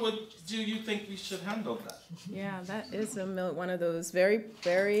 how do you think we should handle that? Yeah, that is one of those very,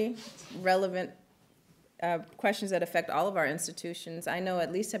 very relevant questions that affect all of our institutions. I know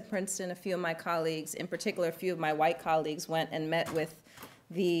at least at Princeton, a few of my colleagues, in particular a few of my white colleagues, went and met with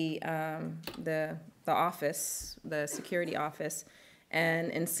the office, the security office,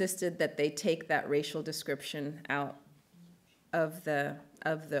 and insisted that they take that racial description out of the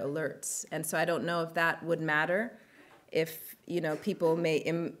alerts. And so I don't know if that would matter, if people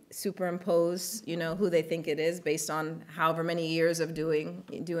may superimpose who they think it is based on however many years of doing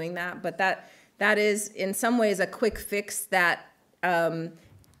that. But that is in some ways a quick fix that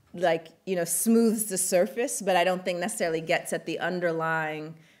smooths the surface, but I don't think necessarily gets at the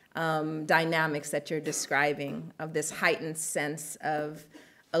underlying dynamics that you're describing, of this heightened sense of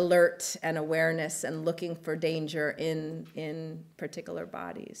alert and awareness and looking for danger in particular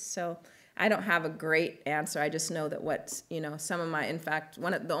bodies. So I don't have a great answer. I just know that some of my, in fact,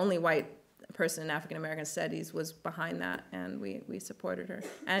 the only white person in African American studies was behind that, and we supported her.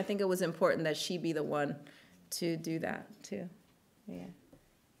 And I think it was important that she be the one to do that too. Yeah.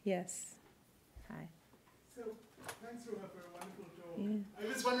 Yes. Hi. So thanks, Ruha, for a wonderful talk. Yeah. I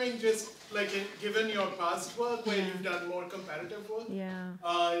was wondering, just given your past work where you've done more comparative work,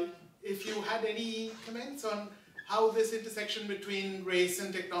 if you had any comments on how this intersection between race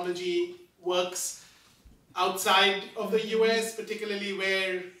and technology works outside of the US, particularly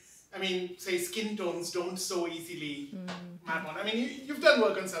where, say skin tones don't so easily map on. You've done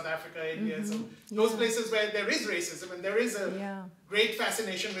work on South Africa, India, so those places where there is racism and there is a great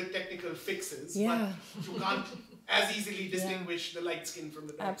fascination with technical fixes, but you can't as easily distinguish the light skin from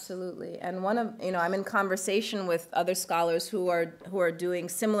the dark. Absolutely. And I'm in conversation with other scholars who are doing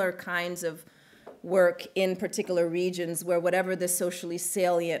similar kinds of work in particular regions where whatever the socially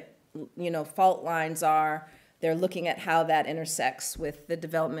salient, fault lines are, they're looking at how that intersects with the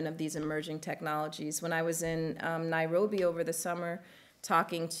development of these emerging technologies. When I was in Nairobi over the summer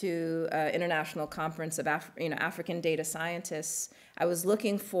talking to an international conference of African data scientists, I was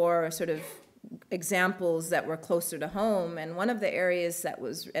looking for sort of examples that were closer to home. And one of the areas that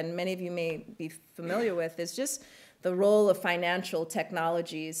was, and many of you may be familiar with, is just the role of financial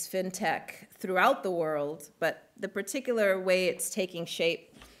technologies, fintech, throughout the world, but the particular way it's taking shape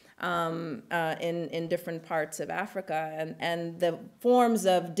in different parts of Africa, and the forms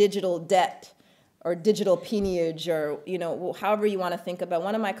of digital debt or digital peonage, or however you want to think about.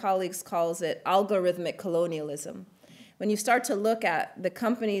 One of my colleagues calls it algorithmic colonialism. When you start to look at the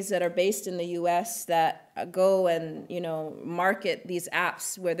companies that are based in the U.S. that go and market these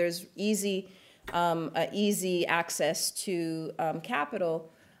apps where there's easy access to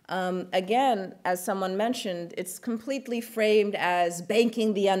capital. Again, as someone mentioned, it's completely framed as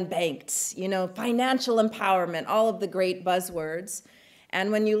banking the unbanked, financial empowerment, all of the great buzzwords.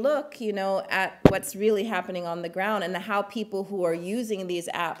 And when you look, at what's really happening on the ground and how people who are using these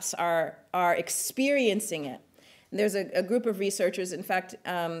apps are experiencing it. And there's a group of researchers, in fact,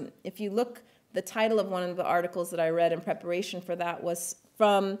 if you look, the title of one of the articles that I read in preparation for that was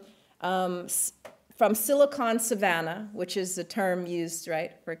from from Silicon Savannah, which is the term used,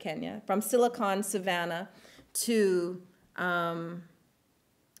 right, for Kenya, from Silicon Savannah to,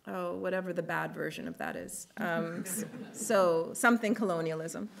 whatever the bad version of that is. So something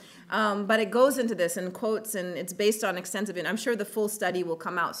colonialism. But it goes into this and quotes, and it's based on extensive, and I'm sure the full study will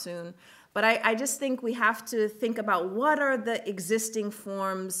come out soon. But I just think we have to think about what are the existing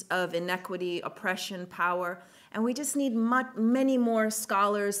forms of inequity, oppression, power, and we just need many more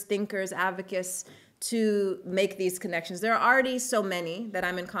scholars, thinkers, advocates to make these connections. There are already so many that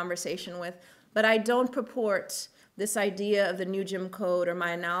I'm in conversation with, but I don't purport this idea of the new Jim Code or my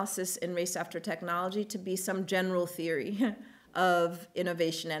analysis in Race After Technology to be some general theory of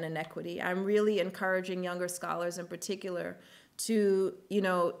innovation and inequity. I'm really encouraging younger scholars in particular to,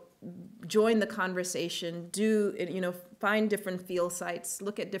 join the conversation, find different field sites,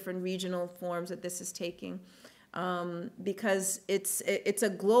 look at different regional forms that this is taking. Because it's a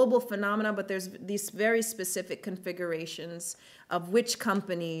global phenomenon, but there's these very specific configurations of which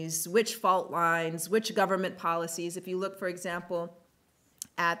companies, which fault lines, which government policies. If you look, for example,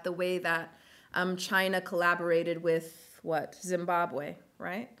 at the way that China collaborated with Zimbabwe,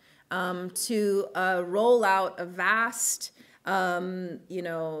 right, to roll out a vast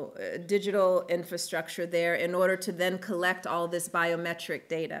digital infrastructure there in order to then collect all this biometric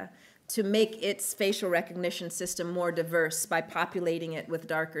data, to make its facial recognition system more diverse by populating it with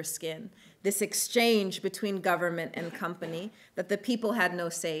darker skin. This exchange between government and company that the people had no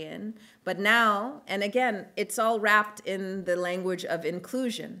say in. But now, and again, it's all wrapped in the language of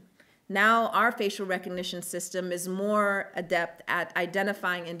inclusion. Now our facial recognition system is more adept at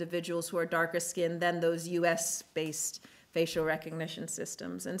identifying individuals who are darker skinned than those US-based facial recognition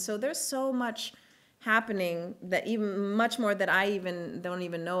systems. And so there's so much happening that even much more that I don't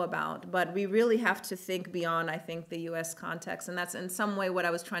even know about. But we really have to think beyond, I think, the US context. And that's in some way what I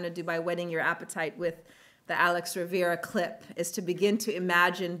was trying to do by whetting your appetite with the Alex Rivera clip, is to begin to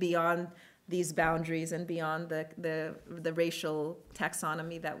imagine beyond these boundaries and beyond the racial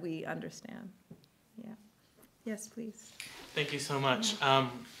taxonomy that we understand. Yeah. Yes, please. Thank you so much.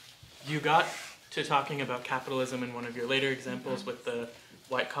 You got to talking about capitalism in one of your later examples with the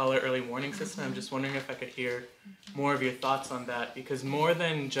white-collar early warning system. I'm just wondering if I could hear more of your thoughts on that, because more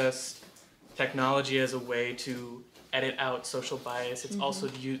than just technology as a way to edit out social bias, it's also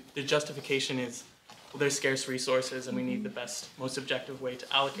the justification is, well, there's scarce resources and we need the best, most objective way to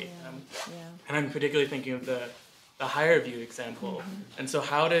allocate them. And I'm particularly thinking of the higher view example. And so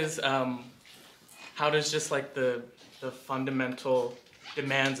how does just like the fundamental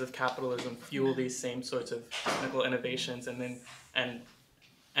demands of capitalism fuel these same sorts of technical innovations,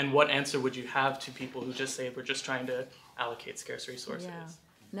 and what answer would you have to people who just say we're just trying to allocate scarce resources? Yeah.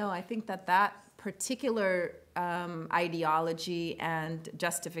 No, I think that particular ideology and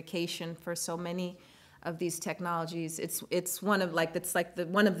justification for so many of these technologies, it's one of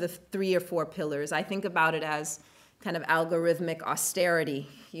one of the 3 or 4 pillars. I think about it as kind of algorithmic austerity,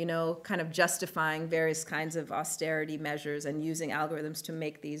 kind of justifying various kinds of austerity measures and using algorithms to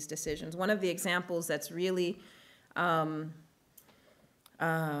make these decisions. One of the examples that's really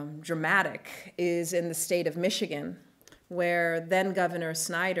dramatic is in the state of Michigan, where then Governor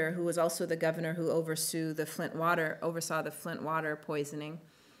Snyder, who was also the governor who oversaw the Flint water poisoning,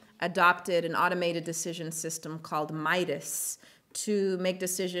 adopted an automated decision system called MIDAS to make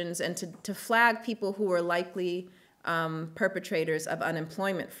decisions and to flag people who were likely perpetrators of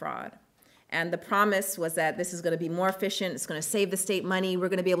unemployment fraud. And the promise was that this is going to be more efficient, it's going to save the state money, we're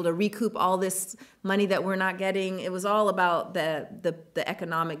going to be able to recoup all this money that we're not getting. It was all about the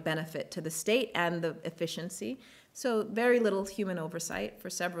economic benefit to the state and the efficiency. So very little human oversight for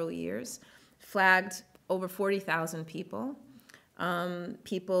several years. Flagged over 40,000 people.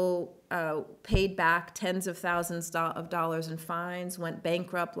 People paid back tens of thousands of dollars in fines, went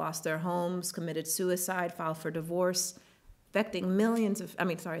bankrupt, lost their homes, committed suicide, filed for divorce, affecting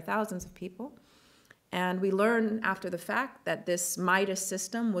thousands of people. And we learned after the fact that this MIDAS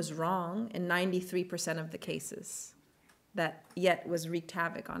system was wrong in 93% of the cases, that yet was wreaked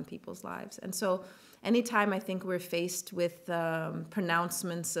havoc on people's lives. And so anytime I think we're faced with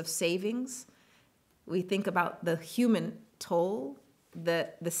pronouncements of savings, we think about the human toll.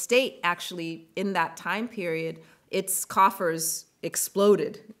 The state actually, in that time period, its coffers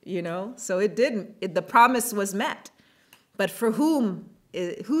exploded, So the promise was met. But for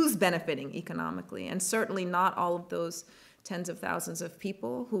who's benefiting economically? And certainly not all of those tens of thousands of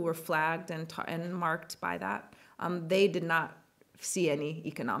people who were flagged and marked by that. They did not see any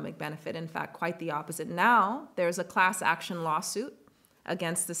economic benefit. In fact, quite the opposite. Now there's a class action lawsuit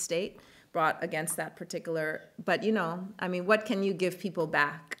against the state brought against that particular, but what can you give people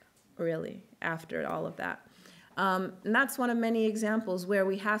back, really? after all of that. And that's one of many examples where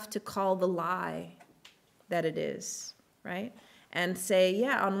we have to call the lie that it is, right? And say,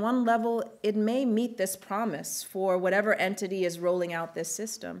 yeah, on one level, it may meet this promise for whatever entity is rolling out this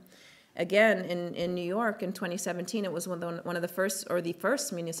system. Again, in New York in 2017, it was one of the first, or the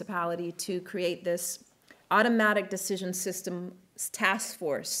first municipality to create this automatic decision system task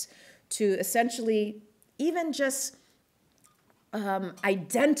force to essentially even just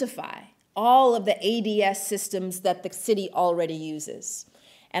identify all of the ADS systems that the city already uses.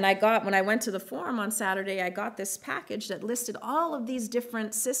 And when I went to the forum on Saturday, I got this package that listed all of these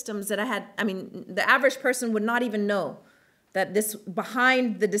different systems that the average person would not even know that this,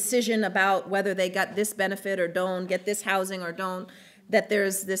 behind the decision about whether they got this benefit or don't, get this housing or don't, that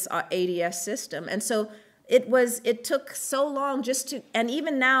there's this ADS system. And so it took so long just to, and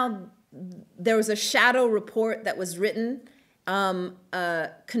even now, there was a shadow report that was written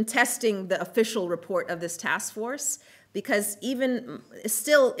contesting the official report of this task force, because even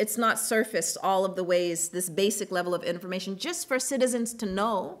still, it's not surfaced all of the ways, this basic level of information, just for citizens to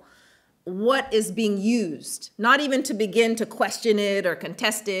know what is being used, not even to begin to question it or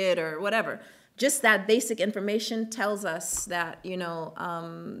contest it or whatever. Just that basic information tells us that, you know,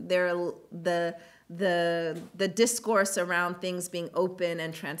 the discourse around things being open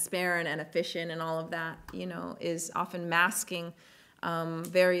and transparent and efficient and all of that, you know, is often masking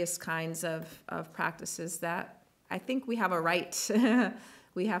various kinds of practices that I think we have a right,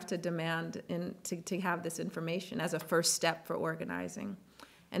 we have to demand to have this information as a first step for organizing.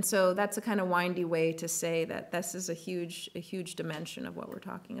 And so that's a kind of windy way to say that this is a huge dimension of what we're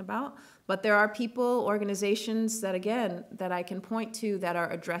talking about. But there are people, organizations that, again, that I can point to that are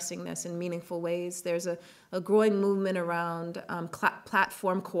addressing this in meaningful ways. There's a growing movement around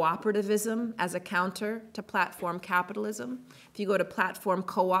platform cooperativism as a counter to platform capitalism. If you go to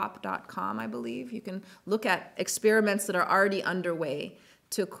platformcoop.com, I believe, you can look at experiments that are already underway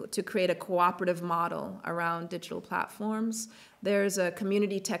to create a cooperative model around digital platforms. There's a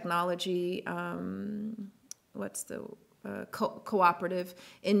community technology, cooperative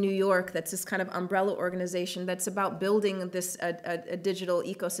in New York that's this kind of umbrella organization that's about building this a digital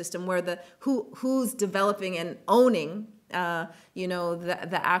ecosystem where who's developing and owning you know,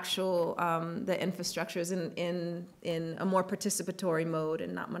 the actual the infrastructures in a more participatory mode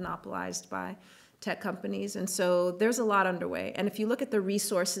and not monopolized by tech companies. And so there's a lot underway. And if you look at the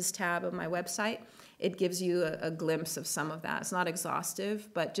resources tab of my website, it gives you a glimpse of some of that. It's not exhaustive,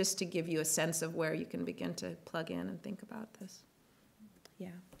 but just to give you a sense of where you can begin to plug in and think about this. Yeah,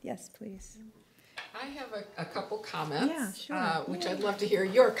 yes, please. I have a couple comments, yeah, sure. Which I'd love to hear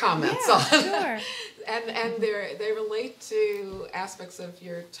your comments yeah, on. Sure. and they relate to aspects of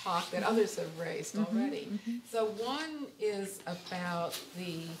your talk that others have raised already. Mm-hmm. So one is about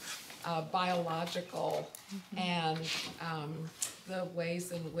the biological and the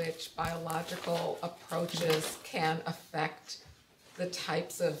ways in which biological approaches can affect the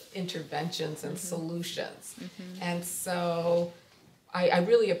types of interventions and solutions. And so I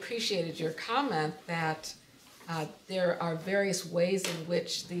really appreciated your comment that there are various ways in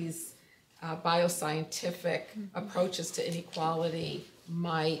which these bioscientific approaches to inequality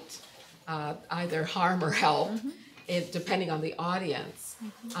might either harm or help, depending on the audience.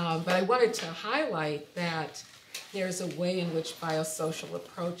 But I wanted to highlight that there's a way in which biosocial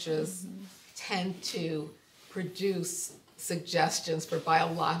approaches tend to produce suggestions for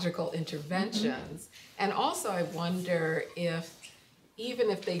biological interventions. And also I wonder if, even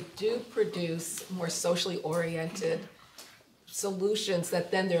if they do produce more socially oriented solutions, that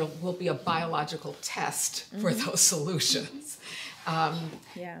then there will be a biological test for those solutions.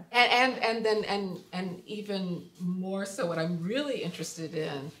 Yeah. And even more so, what I'm really interested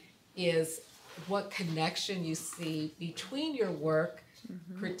in is what connection you see between your work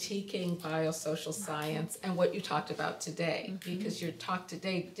critiquing biosocial science and what you talked about today, because your talk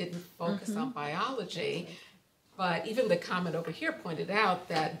today didn't focus on biology, but even the comment over here pointed out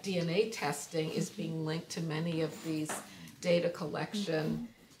that DNA testing is being linked to many of these data collection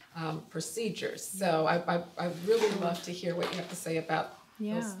procedures. So I really love to hear what you have to say about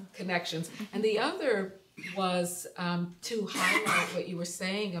those connections. And the other was to highlight what you were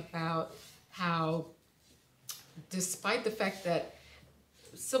saying about how, despite the fact that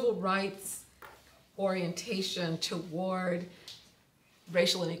civil rights orientation toward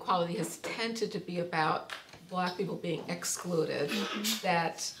racial inequality has tended to be about Black people being excluded,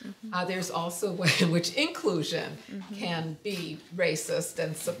 that there's also a way in which inclusion can be racist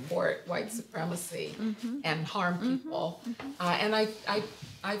and support white supremacy and harm people. And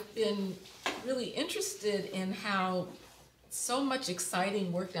I've been really interested in how so much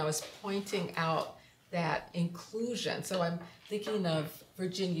exciting work now is pointing out that inclusion. So I'm thinking of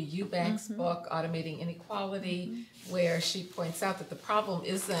Virginia Eubank's book, Automating Inequality, where she points out that the problem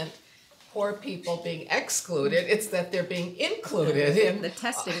isn't poor people being excluded, it's that they're being included. In the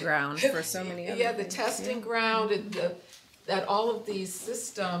testing ground for so many other the things. testing ground, and that all of these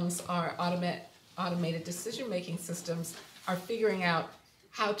systems are automated decision-making systems are figuring out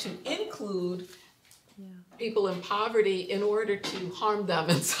how to include people in poverty in order to harm them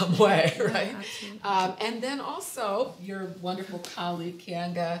in some way, right? And then also your wonderful colleague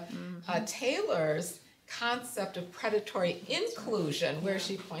Kianga Taylor's concept of predatory inclusion, where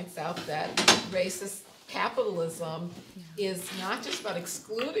she points out that racist capitalism is not just about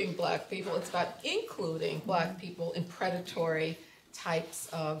excluding Black people, it's about including Black people in predatory types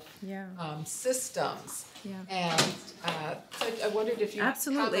of systems. And so I wondered if you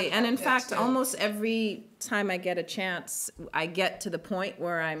absolutely, and in fact, almost every time I get a chance, I get to the point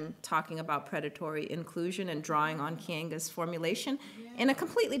where I'm talking about predatory inclusion and drawing on Kianga's formulation in a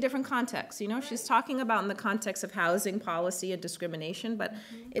completely different context. You know, she's talking about in the context of housing policy and discrimination, but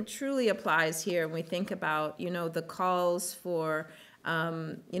it truly applies here when we think about, you know, the calls for,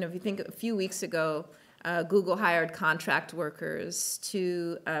 you know, if you think a few weeks ago, Google hired contract workers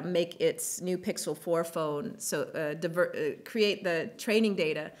to make its new Pixel 4 phone, so create the training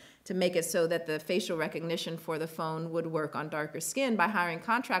data to make it so that the facial recognition for the phone would work on darker skin by hiring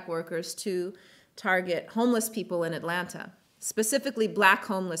contract workers to target homeless people in Atlanta, specifically Black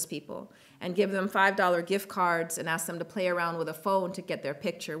homeless people, and give them $5 gift cards and ask them to play around with a phone to get their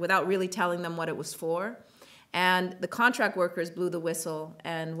picture without really telling them what it was for. And the contract workers blew the whistle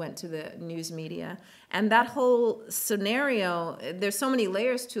and went to the news media. And that whole scenario, there's so many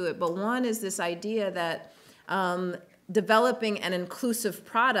layers to it, but one is this idea that developing an inclusive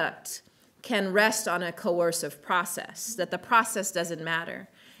product can rest on a coercive process, that the process doesn't matter.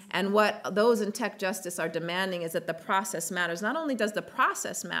 And what those in tech justice are demanding is that the process matters. Not only does the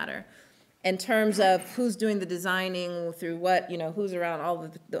process matter, in terms of who's doing the designing through what, you know, who's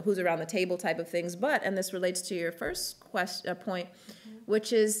around who's around the table type of things, but, and this relates to your first point,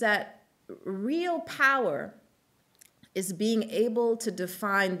 which is that real power is being able to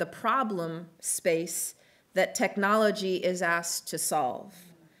define the problem space that technology is asked to solve.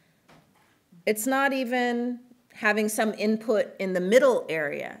 It's not even having some input in the middle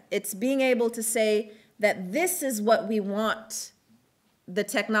area. It's being able to say that this is what we want the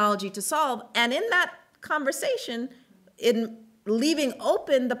technology to solve, and in that conversation, in leaving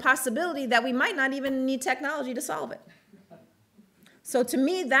open the possibility that we might not even need technology to solve it. So to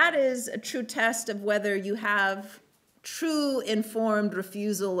me, that is a true test of whether you have true informed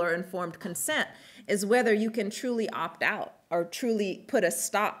refusal or informed consent, is whether you can truly opt out or truly put a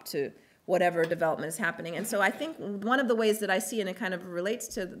stop to whatever development is happening. And so I think one of the ways that I see, and it kind of relates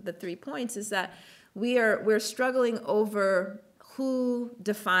to the 3 points, is that we're struggling over who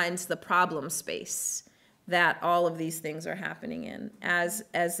defines the problem space that all of these things are happening in as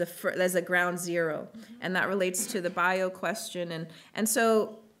a ground zero. And that relates to the bio question. And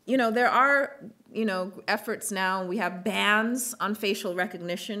so, you know, there are, you know, efforts now. We have bans on facial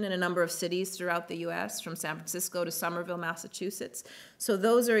recognition in a number of cities throughout the US, from San Francisco to Somerville, Massachusetts. So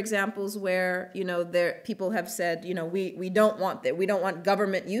those are examples where, you know, people have said, you know, we don't want that. We don't want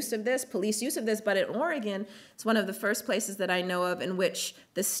government use of this, police use of this. But in Oregon, it's one of the first places that I know of in which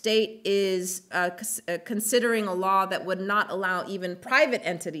the state is considering a law that would not allow even private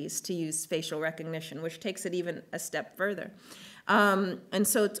entities to use facial recognition, which takes it even a step further. And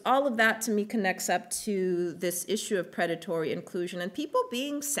so all of that to me connects up to this issue of predatory inclusion and people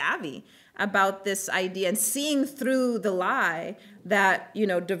being savvy about this idea and seeing through the lie that, you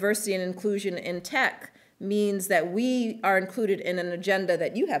know, diversity and inclusion in tech means that we are included in an agenda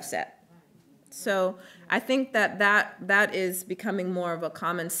that you have set. So I think that is becoming more of a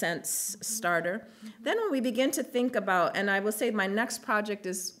common sense starter. Then when we begin to think about, and I will say my next project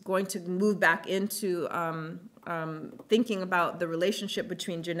is going to move back into thinking about the relationship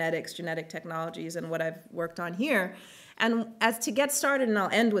between genetics, genetic technologies, and what I've worked on here. And as to get started, and I'll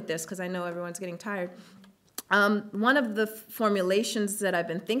end with this because I know everyone's getting tired, one of the formulations that I've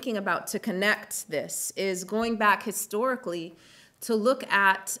been thinking about to connect this is going back historically to look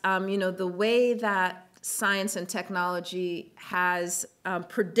at, you know, the way that science and technology has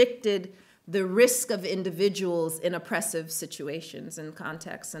predicted the risk of individuals in oppressive situations and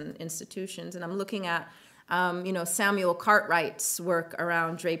contexts and institutions. And I'm looking at, you know, Samuel Cartwright's work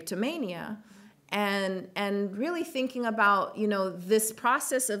around drapetomania, and really thinking about, you know, this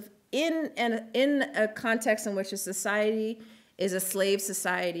process of in a context in which a society is a slave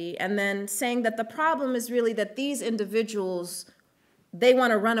society, and then saying that the problem is really that these individuals, they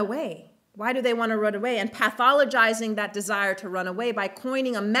want to run away. Why do they want to run away? And pathologizing that desire to run away by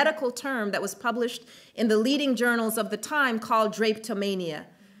coining a medical term that was published in the leading journals of the time called drapetomania,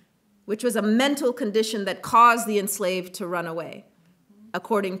 which was a mental condition that caused the enslaved to run away,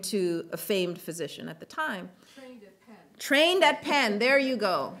 according to a famed physician at the time. Trained at Penn. Trained at Penn, there you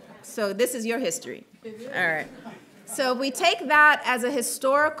go. So this is your history. All right. So if we take that as a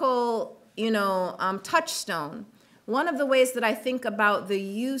historical, touchstone, one of the ways that I think about the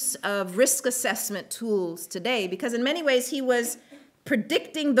use of risk assessment tools today, because in many ways he was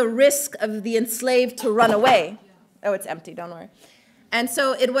predicting the risk of the enslaved to run away. Oh, it's empty, don't worry. And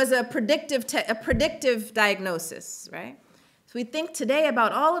so it was a predictive diagnosis, right? So we think today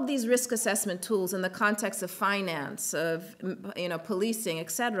about all of these risk assessment tools in the context of finance, of policing,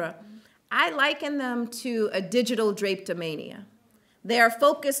 et cetera. I liken them to a digital drapetomania. They are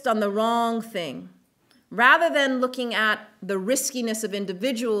focused on the wrong thing. Rather than looking at the riskiness of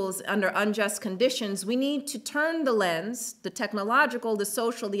individuals under unjust conditions, we need to turn the lens, the technological, the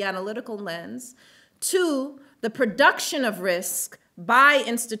social, the analytical lens, to the production of risk by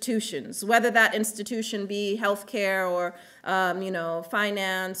institutions, whether that institution be healthcare or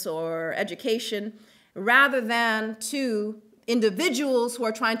finance or education, rather than to individuals who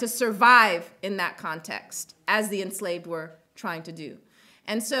are trying to survive in that context, as the enslaved were trying to do.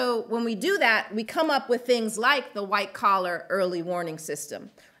 And so when we do that, we come up with things like the white-collar early warning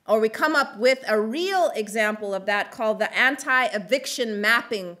system, or we come up with a real example of that called the anti-eviction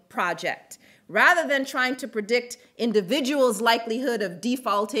mapping project. Rather than trying to predict individuals' likelihood of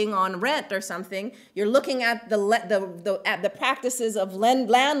defaulting on rent or something, you're looking at the practices of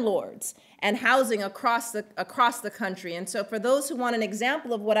landlords and housing across the country. And so for those who want an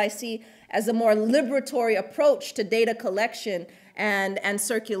example of what I see as a more liberatory approach to data collection and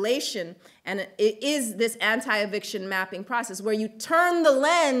circulation, and it is this anti-eviction mapping process where you turn the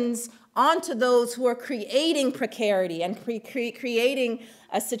lens onto those who are creating precarity and creating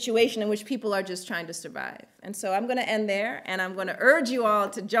a situation in which people are just trying to survive. And so I'm going to end there, and I'm going to urge you all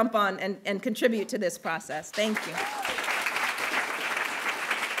to jump on and contribute to this process. Thank you.